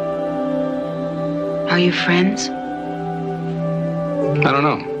 Are you friends? I don't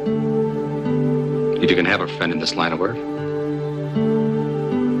know. If you can have a friend in this line of work.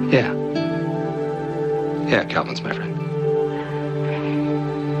 Yeah. Yeah, Calvin's my friend.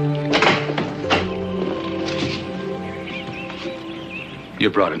 You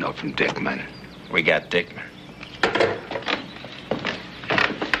brought a note from Dickman. We got Dickman.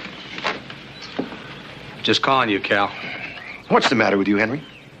 Just calling you, Cal. What's the matter with you, Henry?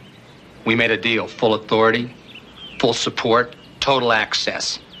 We made a deal. Full authority, full support, total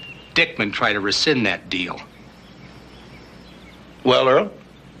access. Dickman tried to rescind that deal. Well, Earl?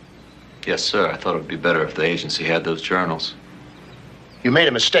 Yes, sir. I thought it would be better if the agency had those journals. You made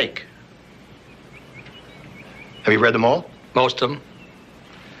a mistake. Have you read them all? Most of them.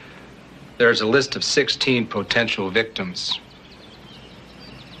 There's a list of 16 potential victims.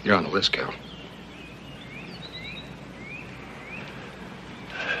 You're on the list, Cal.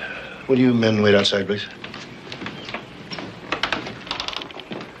 Will you men wait outside, please?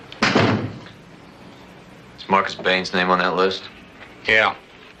 Is Marcus Bain's name on that list? Yeah.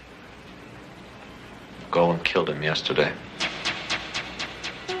 Golan killed him yesterday.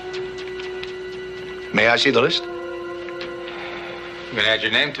 May I see the list? You can add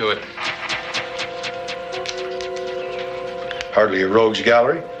your name to it. Hardly a rogues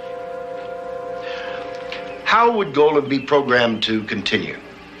gallery. How would Golan be programmed to continue?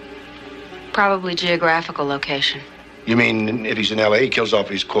 Probably geographical location. You mean if he's in L.A., he kills off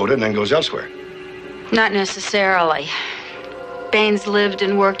his quota and then goes elsewhere? Not necessarily. Baines lived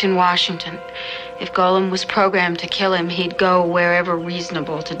and worked in Washington. If Golan was programmed to kill him, he'd go wherever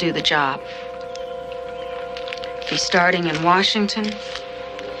reasonable to do the job. If he's starting in Washington,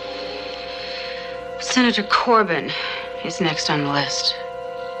 Senator Corbin is next on the list.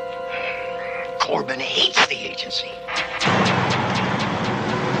 Corbin hates the agency.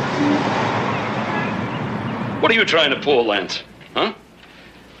 What are you trying to pull, Lance? Huh?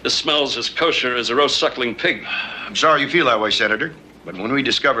 This smells as kosher as a roast suckling pig. I'm sorry you feel that way, Senator. But when we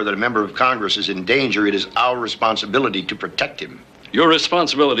discover that a member of Congress is in danger, it is our responsibility to protect him. Your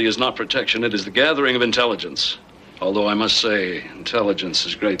responsibility is not protection, it is the gathering of intelligence. Although I must say, intelligence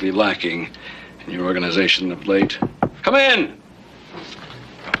is greatly lacking in your organization of late. Come in!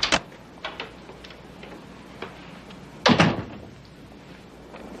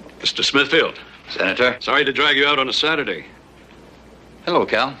 Mr. Smithfield. Senator. Sorry to drag you out on a Saturday. Hello,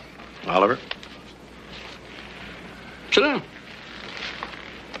 Cal. Oliver? Sit down.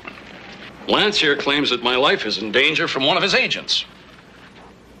 Lance here claims that my life is in danger from one of his agents.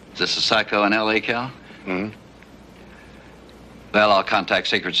 Is this a psycho in L.A., Cal? Hmm? Well, I'll contact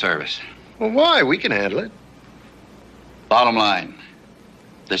Secret Service. Well, why? We can handle it. Bottom line,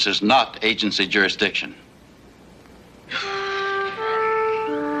 this is not agency jurisdiction.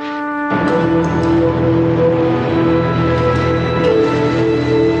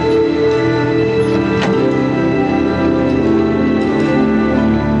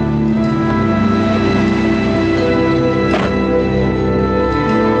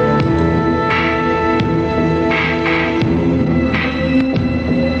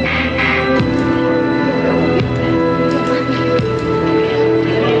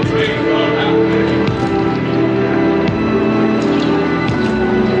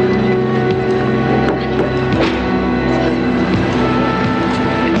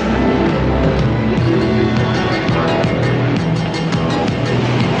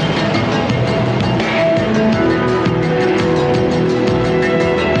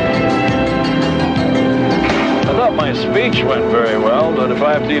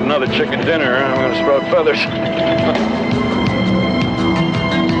 Another chicken dinner, I'm going to sprout feathers.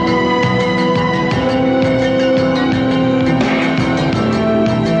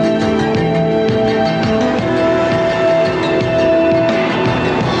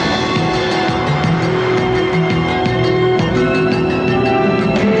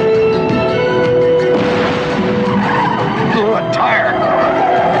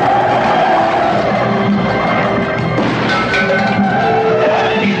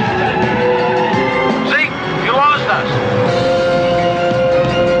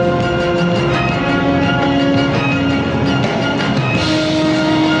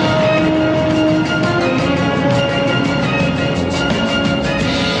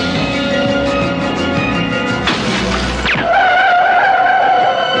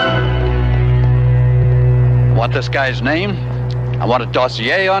 This guy's name, I want a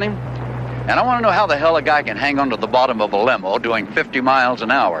dossier on him, and I want to know how the hell a guy can hang onto the bottom of a limo doing 50 miles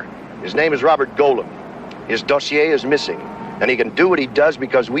an hour. His name is Robert Golem. His dossier is missing, and he can do what he does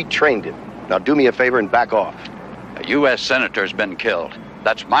because we trained him. Now do me a favor and back off. A U.S. senator's been killed.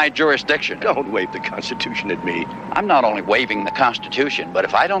 That's my jurisdiction. Don't wave the Constitution at me. I'm not only waving the Constitution, but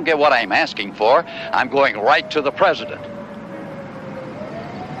if I don't get what I'm asking for, I'm going right to the president.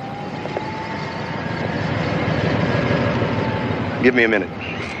 Give me a minute.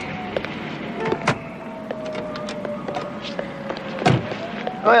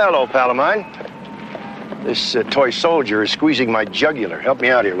 Oh, hello, pal of mine. This toy soldier is squeezing my jugular. Help me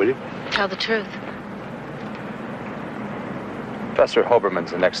out here, will you? Tell the truth. Professor Hoberman's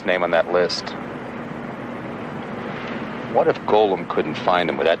the next name on that list. What if Golem couldn't find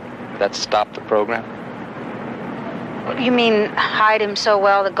him? Would that stop the program? You mean hide him so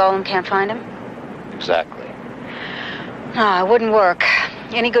well that Golem can't find him? Exactly. No, it wouldn't work.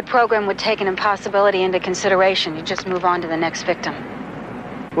 Any good program would take an impossibility into consideration. You just move on to the next victim.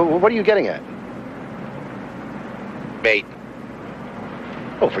 Well, what are you getting at? Bait.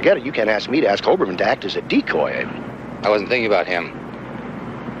 Oh, forget it. You can't ask me to ask Hoberman to act as a decoy. I wasn't thinking about him.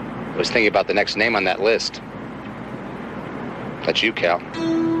 I was thinking about the next name on that list. That's you, Cal.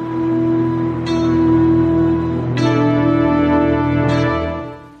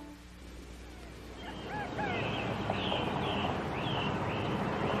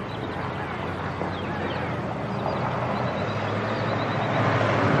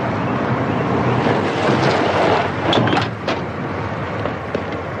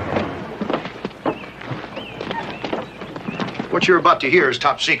 What you're about to hear is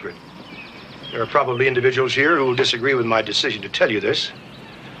top secret. There are probably individuals here who will disagree with my decision to tell you this,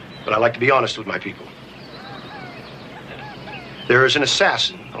 but I like to be honest with my people. There is an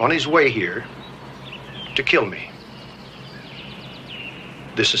assassin on his way here to kill me.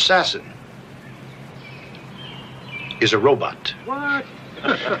 This assassin is a robot. What?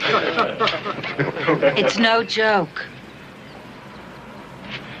 It's no joke.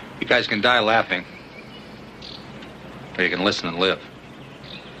 You guys can die laughing, or you can listen and live.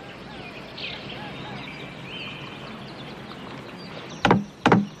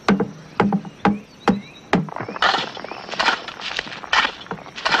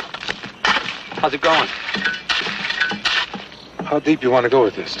 How's it going? How deep you want to go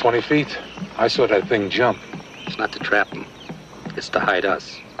with this? 20 feet? I saw that thing jump. It's not to trap him. It's to hide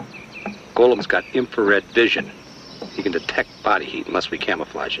us. Golem's got infrared vision. He can detect body heat unless we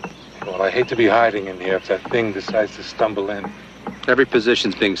camouflage it. Well, I hate to be hiding in here if that thing decides to stumble in. Every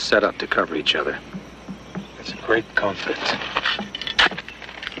position's being set up to cover each other. It's a great comfort.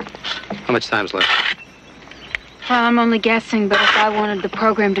 How much time's left? Well, I'm only guessing, but if I wanted the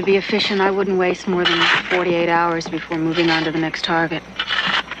program to be efficient, I wouldn't waste more than 48 hours before moving on to the next target.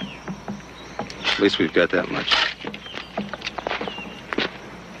 At least we've got that much.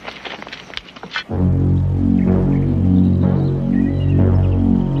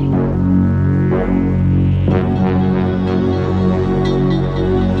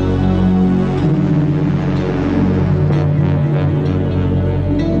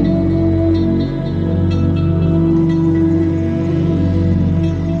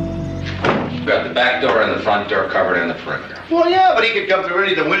 Back door and the front door covered in the perimeter. Well, yeah, but he could come through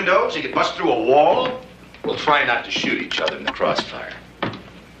any of the windows. He could bust through a wall. We'll try not to shoot each other in the crossfire.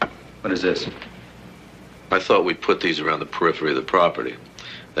 What is this? I thought we'd put these around the periphery of the property.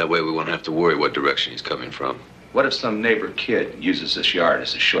 That way we won't have to worry what direction he's coming from. What if some neighbor kid uses this yard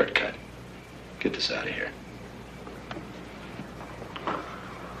as a shortcut? Get this out of here.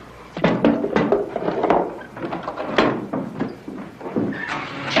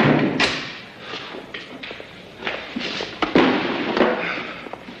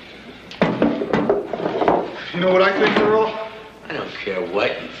 You know what I think, Earl? I don't care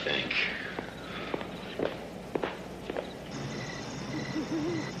what you think.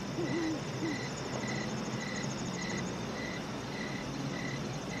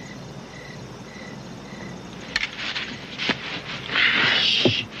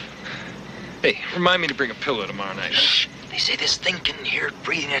 Hey, remind me to bring a pillow tomorrow night. Shh. They say this thing can hear it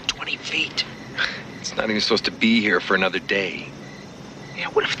breathing at 20 feet. It's not even supposed to be here for another day. Yeah,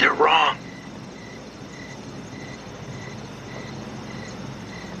 what if they're wrong?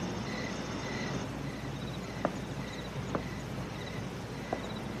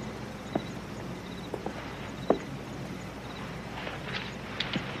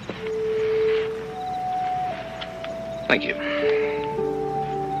 Thank you.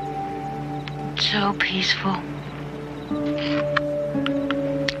 So peaceful.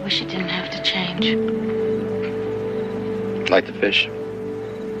 Wish it didn't have to change. Like the fish? I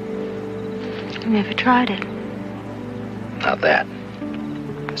never tried it. Now that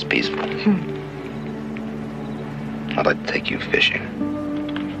is peaceful. I'd like to take you fishing.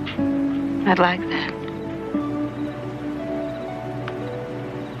 I'd like that.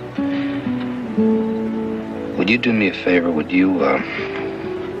 Would you do me a favor? Would you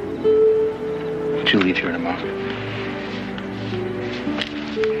leave here tomorrow?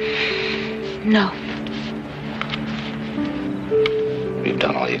 No. You've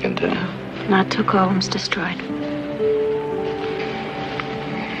done all you can do. Not till Golem's destroyed.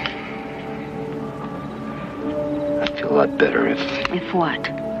 I'd feel a lot better if... If what?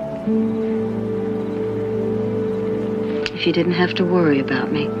 If you didn't have to worry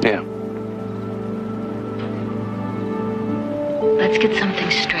about me. Yeah. Let's get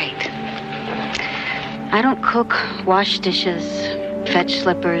something straight. I don't cook, wash dishes, fetch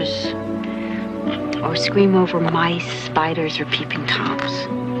slippers, or scream over mice, spiders, or peeping toms.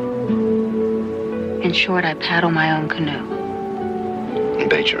 In short, I paddle my own canoe. And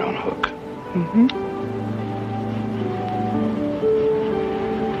bait your own hook. Mm-hmm.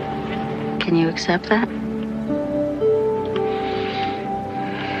 Can you accept that?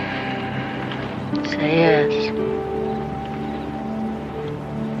 Say yes.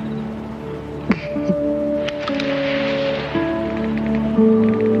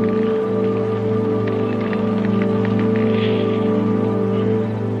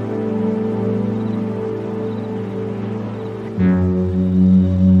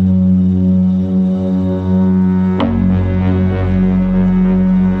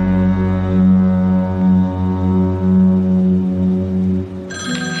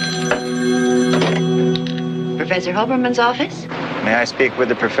 Professor Hoberman's office? May I speak with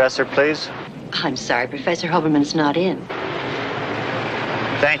the professor, please? I'm sorry, Professor Hoberman's not in.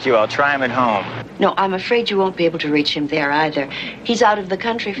 Thank you. I'll try him at home. No, I'm afraid you won't be able to reach him there either. He's out of the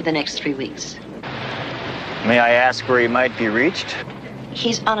country for the next 3 weeks. May I ask where he might be reached?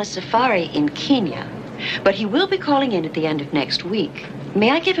 He's on a safari in Kenya, but he will be calling in at the end of next week. May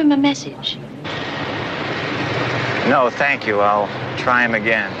I give him a message? No, thank you. I'll try him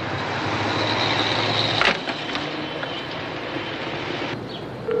again.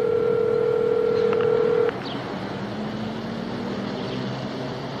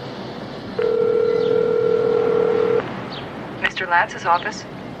 Mr. Lance's office.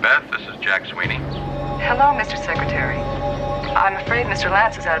 Beth, this is Jack Sweeney. Hello, Mr. Secretary. I'm afraid Mr.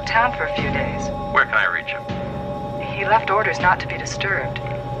 Lance is out of town for a few days. Where can I reach him? He left orders not to be disturbed.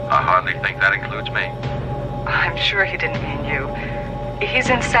 I hardly think that includes me. I'm sure he didn't mean you. He's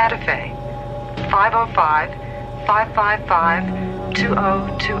in Santa Fe.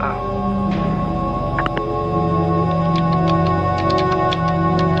 505-555-2020.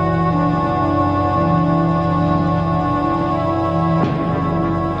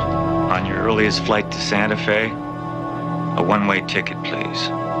 earliest flight to Santa Fe? A one-way ticket, please.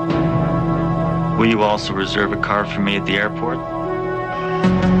 Will you also reserve a car for me at the airport?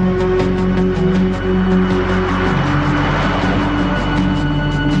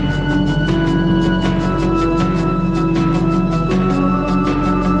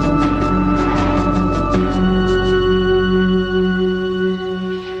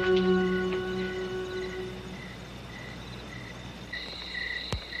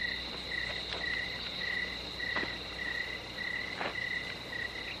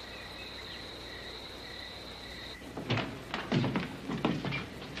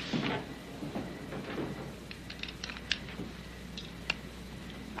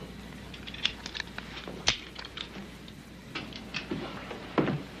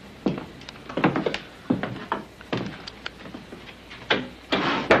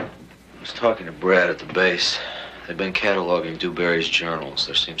 Talking to Brad at the base. They've been cataloging Dewberry's journals.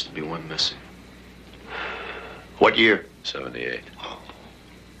 There seems to be one missing. What year? 78.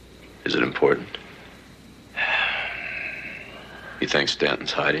 Is it important? You think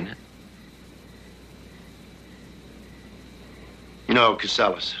Stanton's hiding it? No,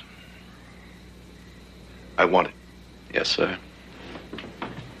 Casellas. I want it. Yes, sir.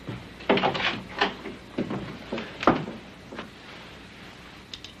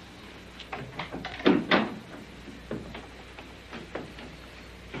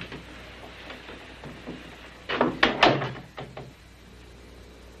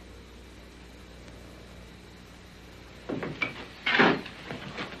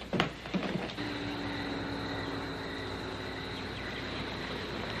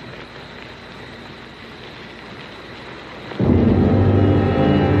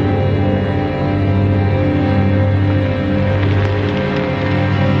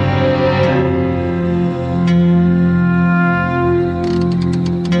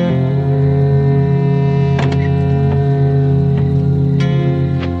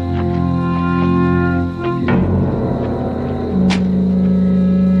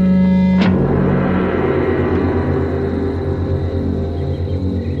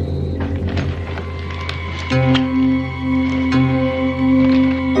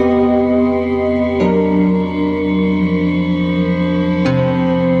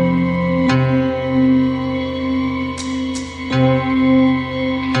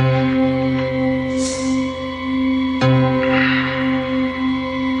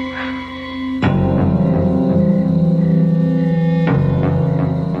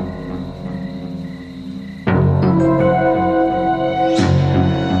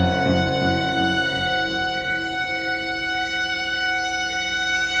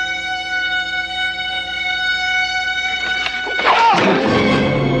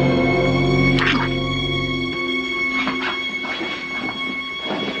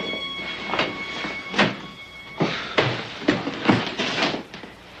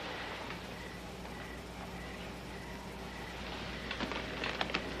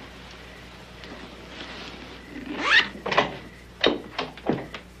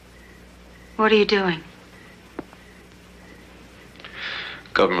 What are you doing?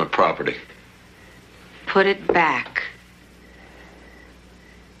 Government property. Put it back.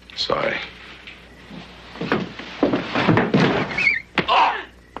 Sorry.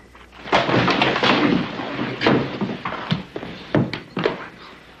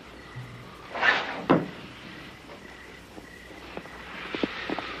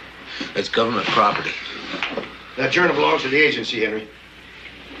 It's government property. That journal belongs to the agency, Henry.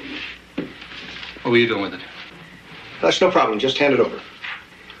 What were you doing with it? That's no problem. Just hand it over.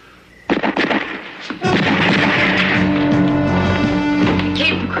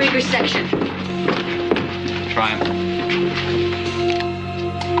 Came from Krieger's section. Try him.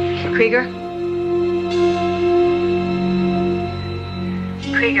 Krieger?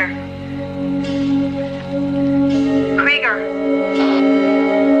 Krieger. Krieger.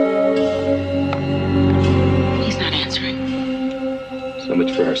 He's not answering. So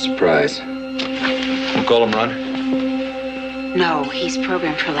much for our surprise. We'll call him, Ron. No, he's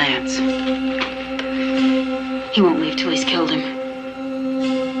programmed for Lance. He won't leave till he's killed him.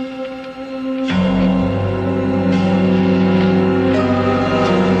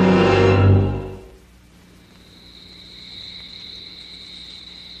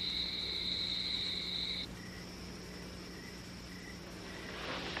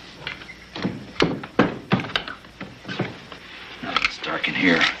 It's dark in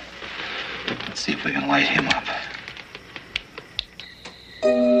here. Let's see if we can light him up.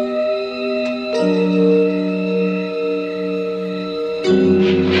 In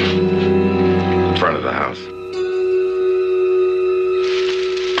front of the house.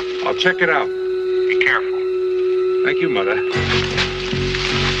 check it out. Be careful. Thank you, Mother.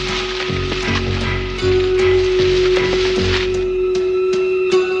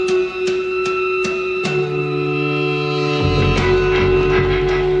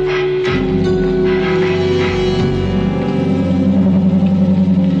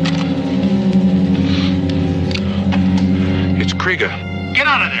 It's Krieger. Get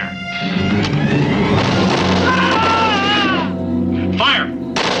out of there! Fire!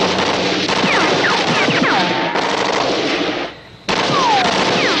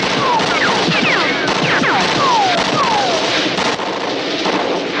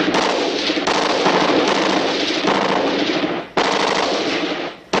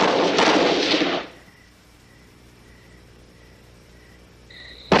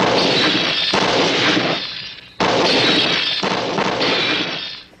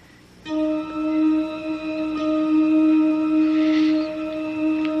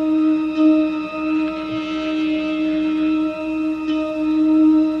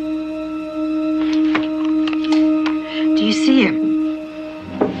 Do you see him?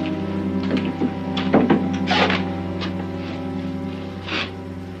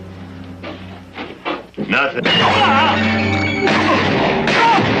 Nothing.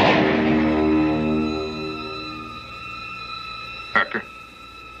 Parker.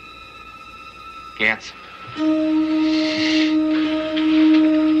 Gantz.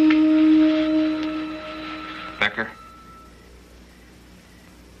 Becker.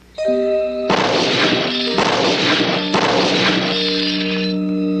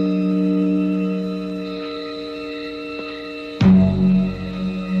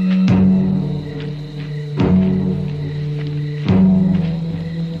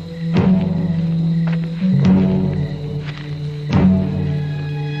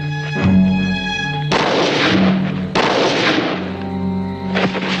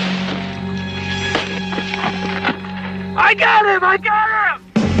 I got him! I got him!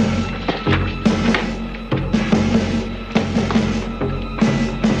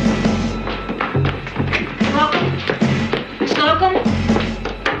 Slocum?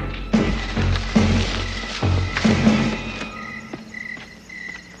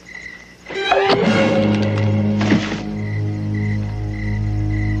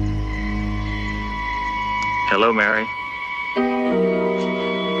 Hello, Mary.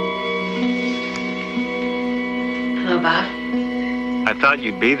 Hello, Bob. I thought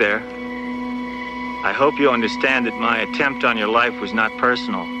you'd be there. I hope you understand that my attempt on your life was not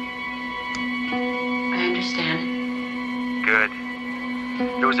personal. I understand. Good.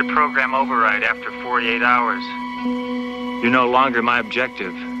 There was a program override after 48 hours. You're no longer my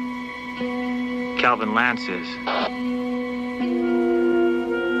objective. Calvin Lance is.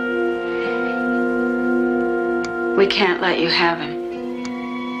 We can't let you have him.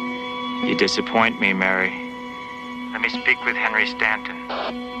 You disappoint me, Mary. Let me speak with Henry Stanton.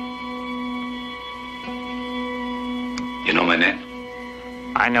 You know my name?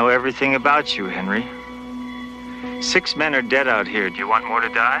 I know everything about you, Henry. 6 men are dead out here. Do you want more to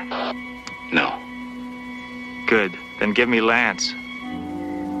die? No. Good. Then give me Lance.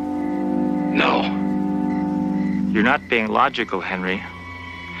 No. You're not being logical, Henry.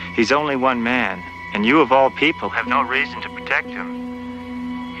 He's only one man, and you, of all people, have no reason to protect him.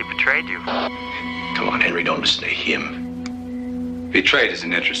 He betrayed you. Come on, Henry, don't listen to him. Betrayed is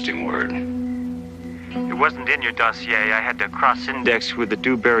an interesting word. It wasn't in your dossier. I had to cross-index with the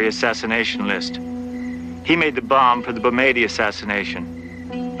Dewberry assassination list. He made the bomb for the Bomedi assassination,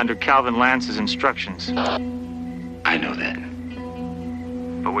 under Calvin Lance's instructions. I know that.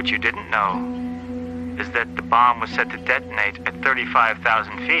 But what you didn't know is that the bomb was set to detonate at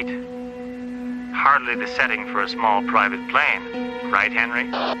 35,000 feet. Hardly the setting for a small private plane. Right, Henry?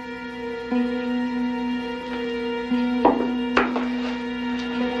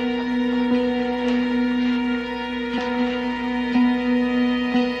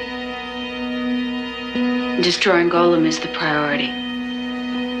 Destroying Golem is the priority.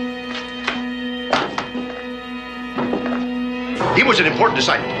 He was an important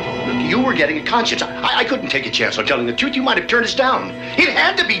disciple. Look, you were getting a conscience. I couldn't take a chance on telling the truth. You might have turned us down. It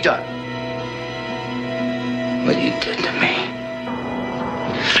had to be done. What you did to me.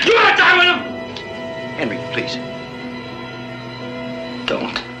 You want to die with him? Henry, please.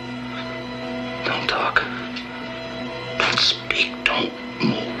 Don't talk. Don't speak. Don't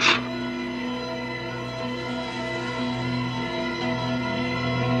move.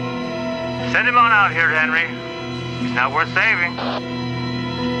 Send him on out here, Henry. He's not worth saving.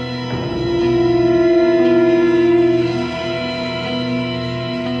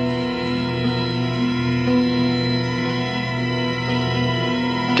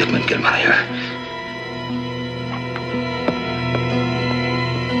 Dickman, get him out of here.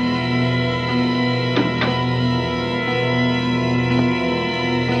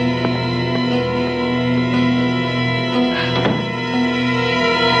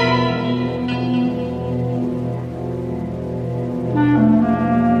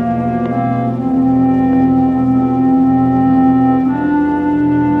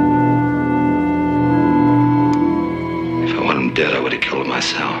 Dead, I would have killed him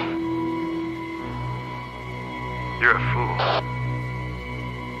myself. You're a fool.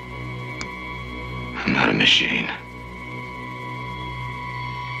 I'm not a machine.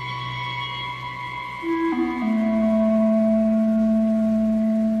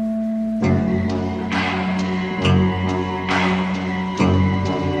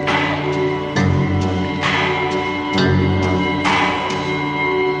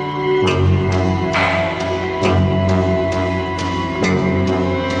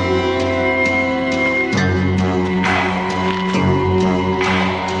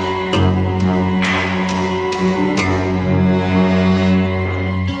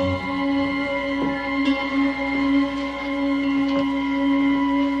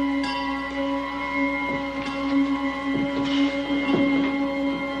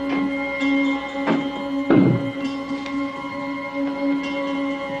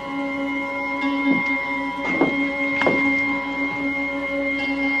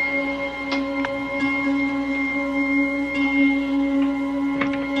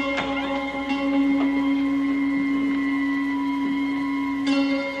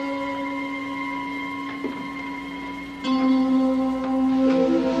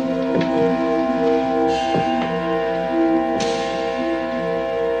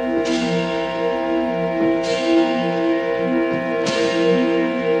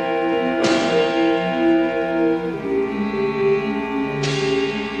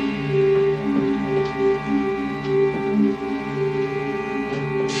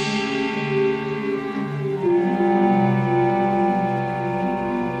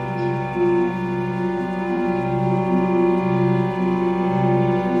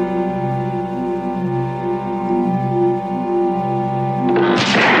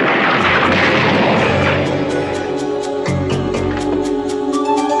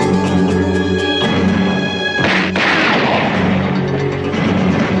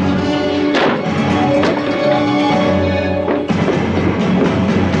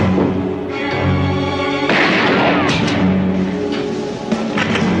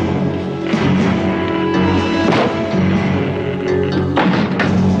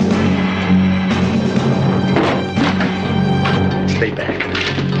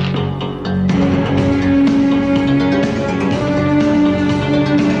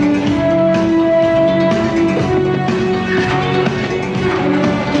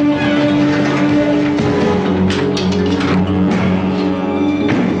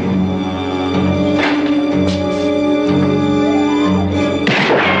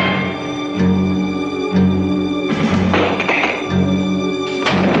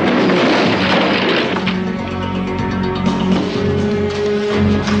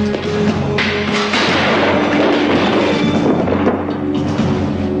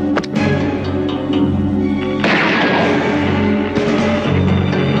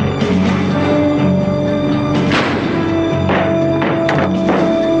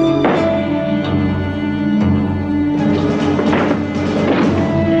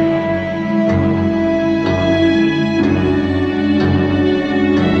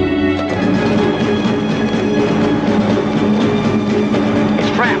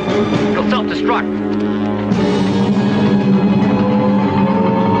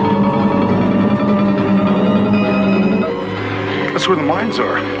 That's where the mines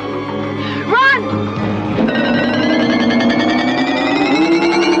are.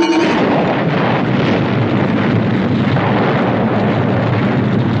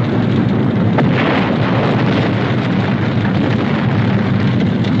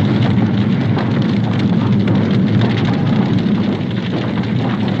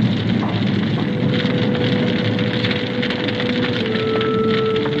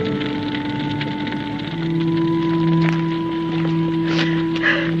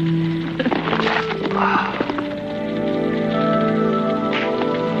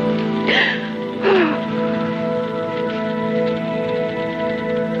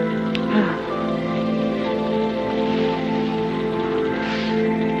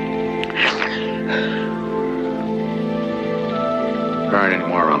 There aren't any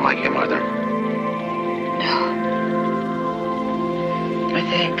more around like him, are there? No. I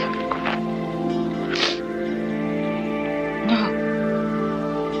think.